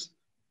partners,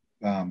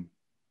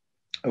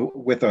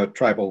 with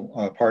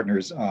tribal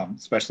partners,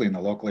 especially in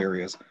the local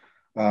areas.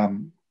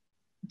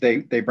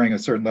 They bring a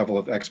certain level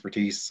of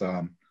expertise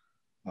to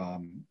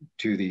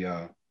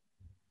the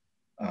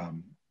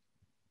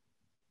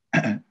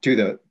to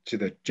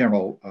the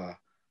general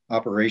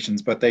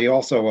operations, but they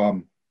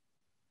also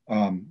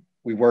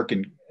we work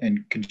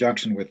in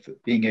conjunction with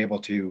being able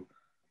to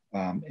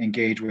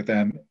engage with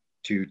them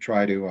to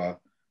try to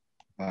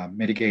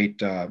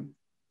mitigate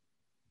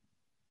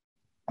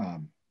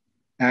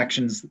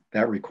actions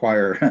that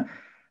require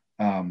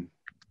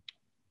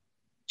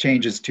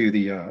changes to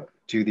the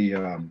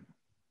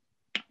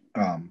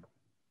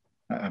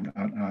I'm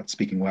not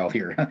speaking well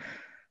here.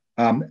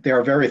 They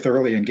are very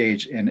thoroughly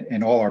engaged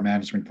in all our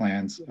management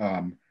plans.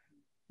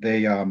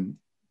 They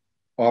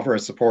offer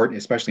us support,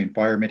 especially in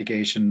fire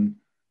mitigation,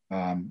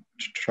 to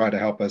try to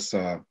help us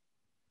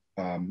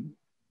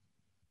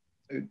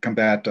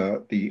combat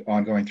the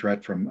ongoing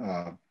threat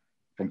from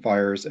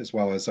fires, as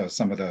well as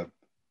some of the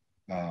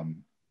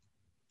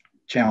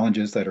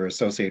challenges that are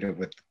associated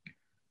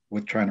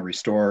with trying to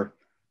restore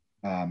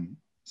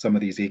some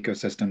of these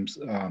ecosystems,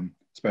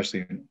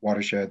 especially in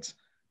watersheds,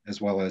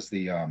 as well as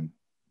the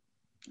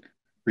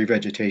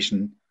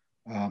revegetation.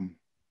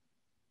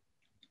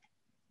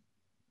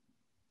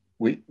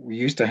 We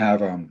used to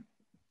have a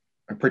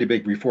pretty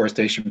big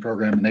reforestation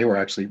program, and they were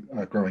actually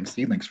growing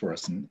seedlings for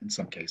us in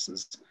some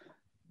cases.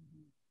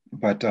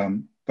 But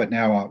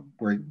now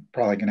we're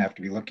probably going to have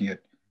to be looking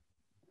at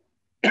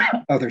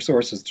other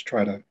sources to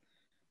try to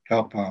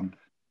help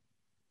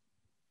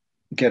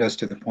get us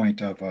to the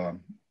point of.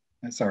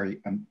 Sorry,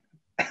 I'm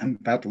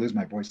about to lose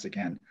my voice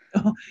again.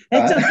 Oh,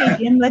 that's okay,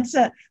 Jim. Let's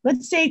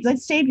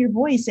save your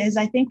voice, as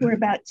I think we're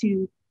about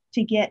to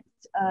get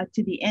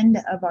to the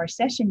end of our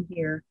session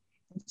here.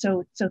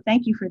 So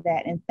thank you for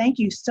that, and thank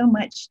you so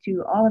much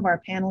to all of our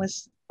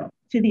panelists,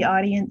 to the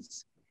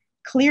audience.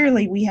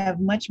 Clearly, we have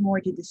much more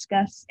to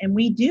discuss, and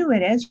we do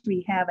at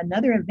Esri have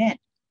another event,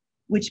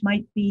 which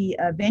might be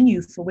a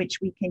venue for which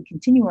we can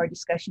continue our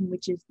discussion,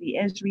 which is the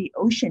Esri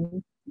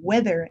Ocean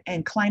Weather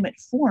and Climate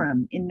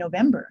Forum in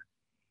November.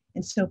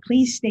 And so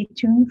please stay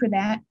tuned for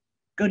that.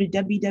 Go to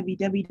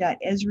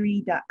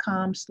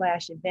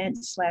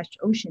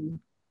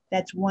www.esri.com/events/ocean.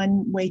 That's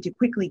one way to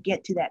quickly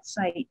get to that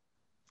site.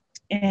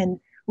 And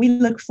we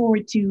look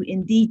forward to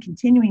indeed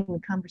continuing the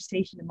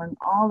conversation among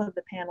all of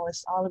the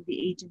panelists, all of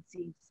the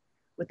agencies,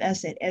 with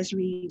us at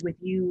Esri, with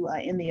you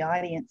in the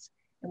audience.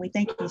 And we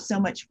thank you so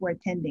much for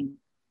attending.